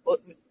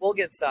 We'll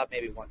get stopped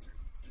maybe once or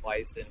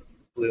twice, and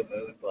Blue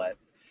Moon, but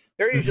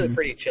they're usually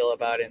pretty chill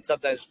about it. And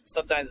sometimes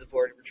the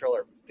Border Patrol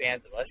are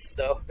fans of us,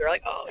 so they're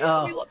like, "Oh,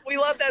 yeah, we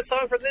love that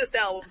song from this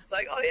album." It's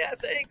like, "Oh yeah,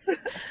 thanks."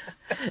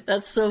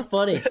 That's so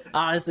funny.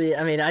 Honestly,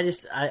 I mean,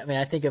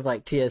 I think of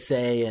like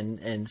TSA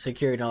and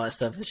security and all that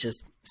stuff. It's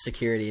just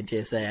security and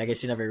TSA. I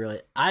guess you never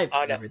really.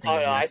 Never think.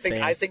 I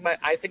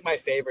think my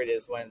favorite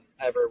is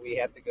whenever we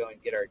have to go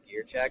and get our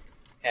gear checked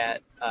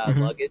at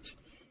luggage,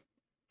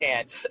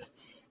 and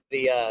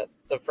the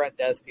front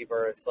desk people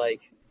are just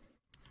like,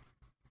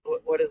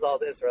 "What is all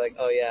this?" We're like,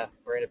 "Oh yeah,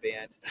 we're in a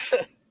band.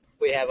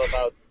 We have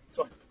about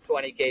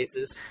 20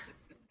 cases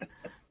that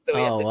we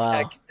have to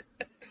check."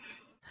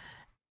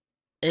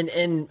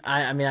 And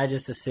I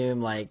just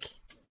assume like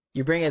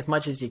you bring as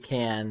much as you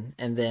can,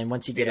 and then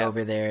once you get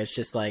over there, it's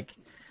just like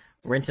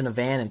renting a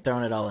van and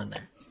throwing it all in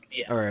there,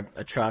 or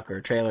a truck or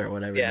a trailer or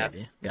whatever. Yeah,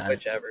 maybe.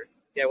 Whichever.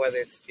 Yeah, whether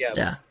it's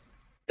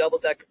double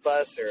decker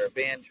bus or a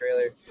van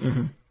trailer,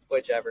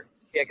 whichever.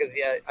 Yeah, because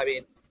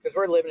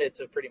we're limited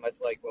to pretty much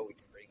like what we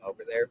can bring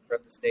over there from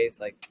the States.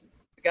 Like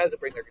the guys that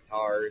bring their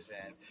guitars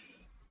and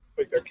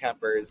bring their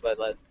Kempers, but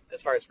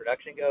as far as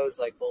production goes,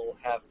 like we'll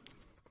have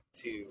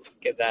to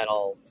get that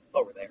all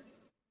over there.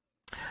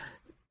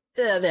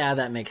 Yeah,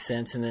 that makes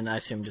sense. And then I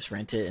assume just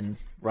rent it and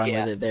run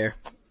with it there.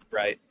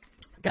 Right.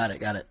 Got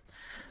it.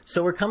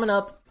 So we're coming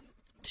up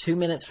 2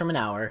 minutes from an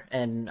hour,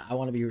 and I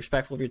want to be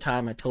respectful of your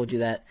time. I told you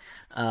that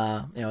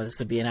this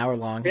would be an hour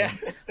long. Yeah.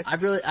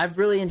 I've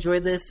really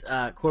enjoyed this,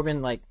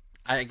 Corbin. Like,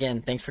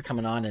 again, thanks for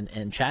coming on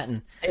and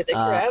chatting. Hey, thanks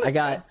for having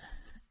me.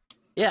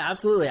 Yeah,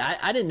 absolutely.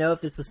 I didn't know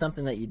if this was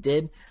something that you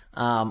did.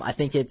 I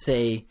think it's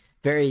a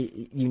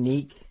very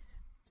unique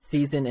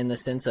season in the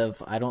sense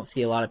of I don't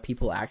see a lot of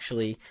people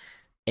actually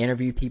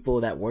interview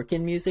people that work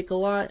in music a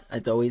lot.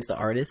 It's always the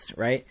artists,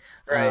 right?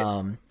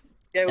 Right.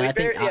 We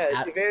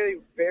very,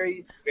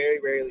 very, very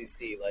rarely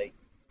see like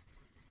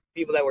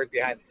people that work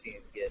behind the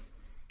scenes get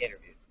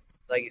interviewed.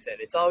 Like you said,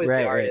 it's always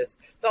the artist.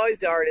 Right. It's always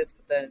the artist,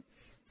 but then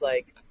it's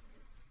like,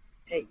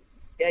 hey,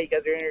 yeah, you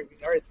guys are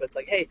interviewing artists, but it's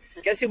like, hey,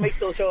 guess who makes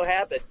the show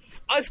happen?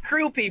 Us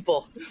crew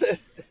people.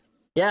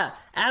 Yeah,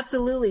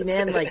 absolutely,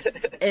 man. Like,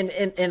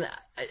 and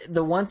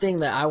the one thing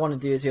that I want to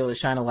do is be able to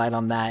shine a light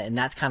on that, and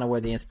that's kind of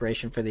where the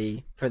inspiration for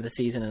the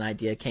season and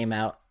idea came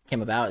about.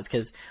 Is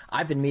because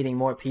I've been meeting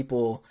more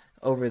people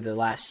over the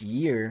last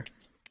year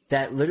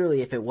that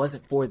literally, if it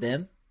wasn't for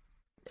them,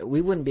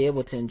 we wouldn't be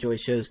able to enjoy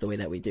shows the way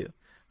that we do,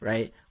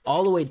 right?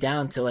 All the way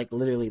down to like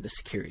literally the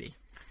security,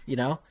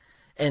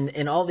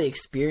 and all the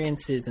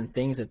experiences and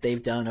things that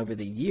they've done over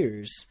the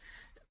years.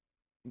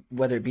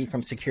 Whether it be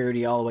from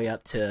security all the way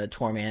up to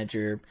tour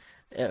manager,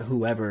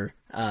 whoever,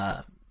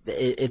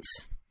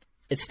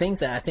 it's things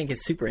that I think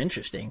is super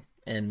interesting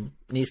and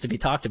needs to be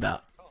talked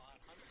about. Oh,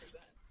 100%.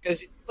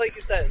 Because, like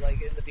you said,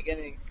 like in the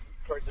beginning,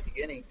 towards the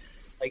beginning,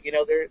 like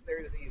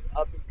there's these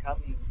up and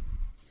coming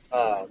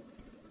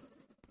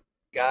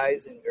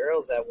guys and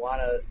girls that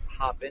want to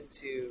hop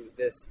into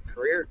this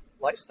career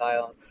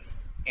lifestyle,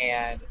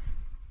 and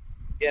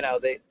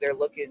they're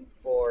looking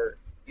for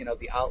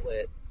the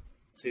outlet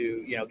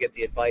to get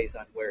the advice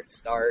on where to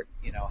start.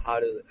 How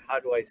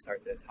do I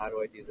start this? How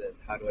do I do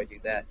this? How do I do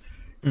that?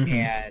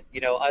 And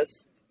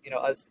us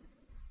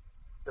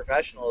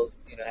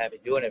professionals have been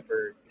doing it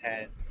for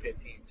 10,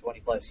 15, 20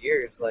 plus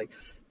years. Like,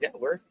 yeah,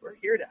 we're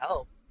here to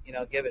help.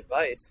 Give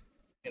advice.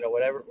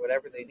 Whatever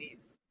they need.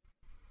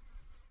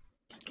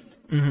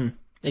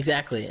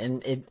 Exactly,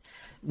 and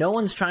no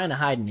one's trying to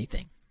hide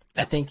anything.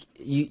 I think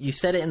you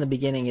said it in the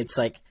beginning. It's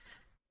like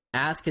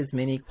ask as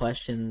many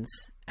questions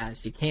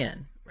as you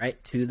can.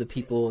 Right, to the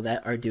people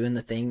that are doing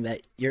the thing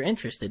that you're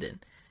interested in.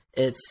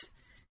 It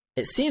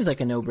seems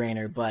like a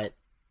no-brainer, but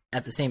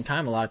at the same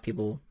time, a lot of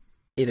people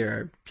either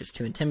are just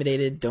too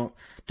intimidated, don't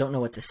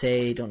know what to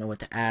say, don't know what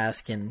to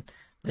ask, and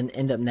then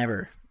end up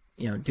never,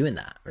 doing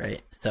that.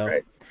 Right. So,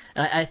 right.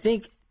 I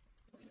think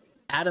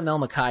Adam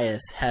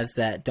Elmakias has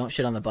that "Don't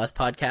Shit on the Bus"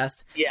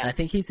 podcast. Yeah, and I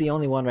think he's the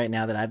only one right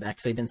now that I've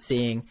actually been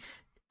seeing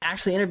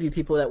interview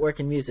people that work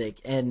in music,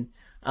 and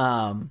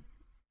I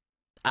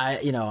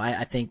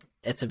think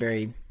it's a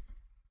very,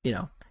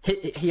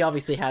 he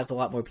obviously has a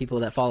lot more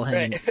people that follow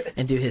him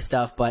and do his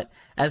stuff. But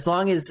as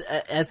long as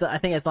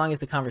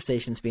the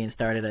conversation's being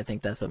started, I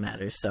think that's what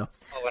matters. So,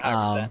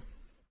 100%.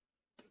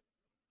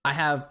 I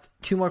have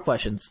 2 more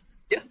questions.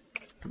 Yeah.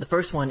 The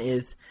first one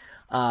is,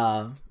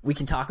 we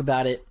can talk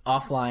about it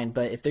offline,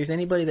 but if there's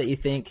anybody that you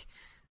think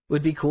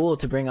would be cool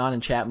to bring on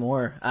and chat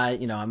more,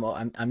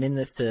 I'm in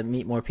this to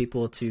meet more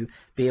people to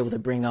be able to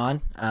bring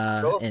on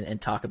cool. and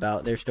talk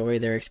about their story,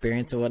 their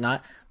experience, and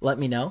whatnot. Let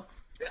me know.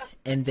 Yeah.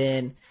 And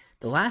then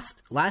the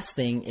last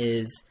thing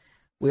is,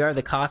 we are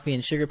the Coffee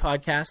and Sugar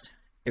Podcast.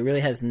 It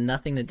really has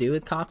nothing to do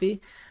with coffee.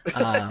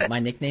 My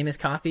nickname is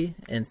Coffee,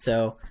 and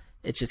so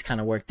it just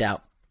kind of worked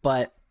out.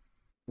 But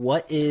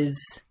what is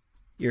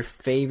your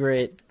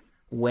favorite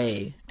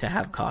way to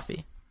have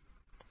coffee?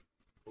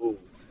 Ooh.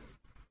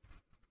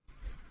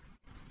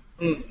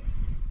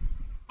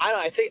 I don't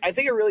know. I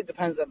think it really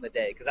depends on the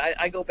day, because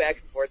I go back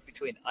and forth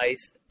between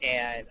iced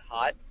and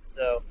hot.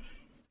 So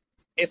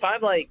if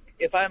I'm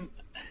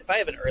if I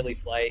have an early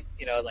flight,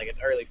 like an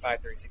early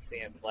 5:36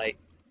 a.m. flight,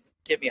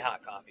 give me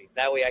hot coffee.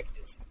 That way I can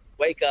just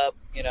wake up,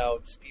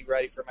 just be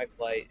ready for my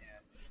flight.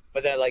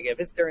 But then, like, if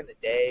it's during the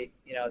day,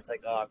 it's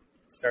like, oh, I'm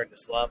starting to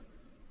slump.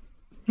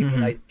 Give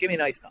me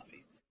nice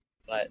coffee.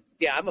 But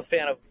yeah, I'm a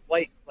fan of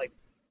white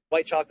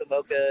chocolate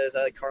mochas.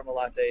 I like caramel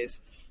lattes.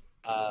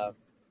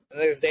 And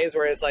there's days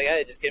where it's like,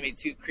 hey, just give me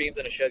 2 creams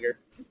and a sugar.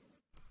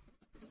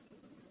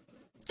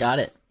 Got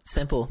it.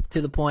 Simple,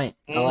 to the point.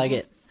 I like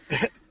it.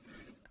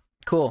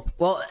 Cool.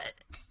 Well,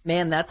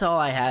 man, that's all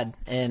I had.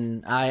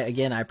 And I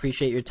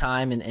appreciate your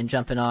time and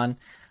jumping on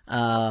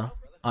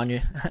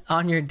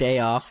your day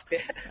off.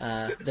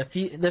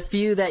 The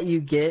few that you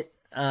get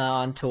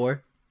on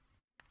tour.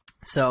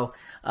 So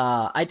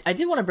I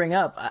did want to bring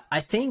up, I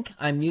think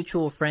I'm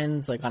mutual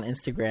friends like on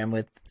Instagram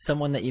with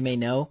someone that you may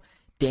know,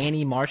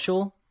 Danny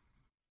Marshall.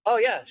 Oh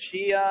yeah,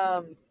 she's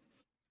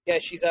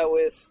out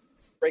with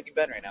Breaking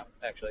Ben right now,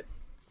 actually.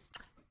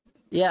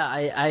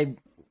 Yeah,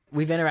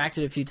 we've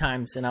interacted a few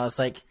times, and I was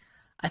like,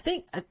 I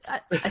think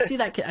I see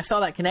that I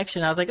saw that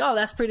connection. I was like, oh,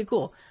 that's pretty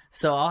cool.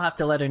 So I'll have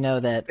to let her know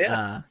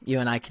that you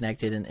and I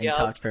connected and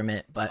talked for a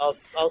minute. But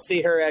I'll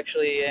see her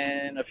actually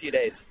in a few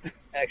days,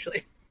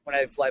 actually, when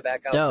I fly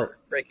back out for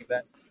Breaking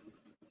Ben.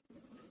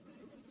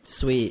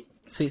 Sweet.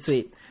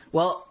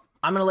 Well,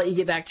 I'm gonna let you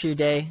get back to your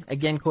day.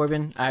 Again,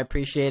 Corbin, I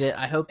appreciate it.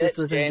 I hope this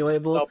was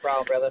enjoyable. No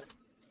problem, brother.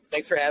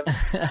 Thanks for having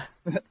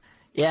me.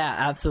 Yeah,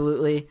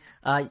 absolutely.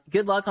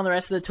 Good luck on the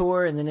rest of the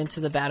tour and then into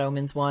the Bad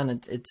Omens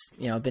one. It's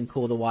been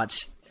cool to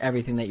watch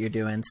everything that you're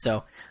doing.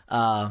 So,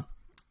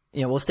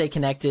 we'll stay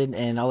connected,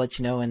 and I'll let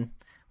you know when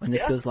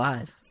this goes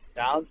live.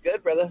 Sounds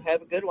good, brother.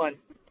 Have a good one.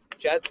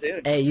 Chat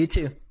soon. Hey, you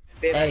too.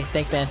 Hey,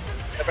 thanks, man.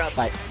 No problem.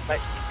 Bye.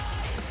 Bye.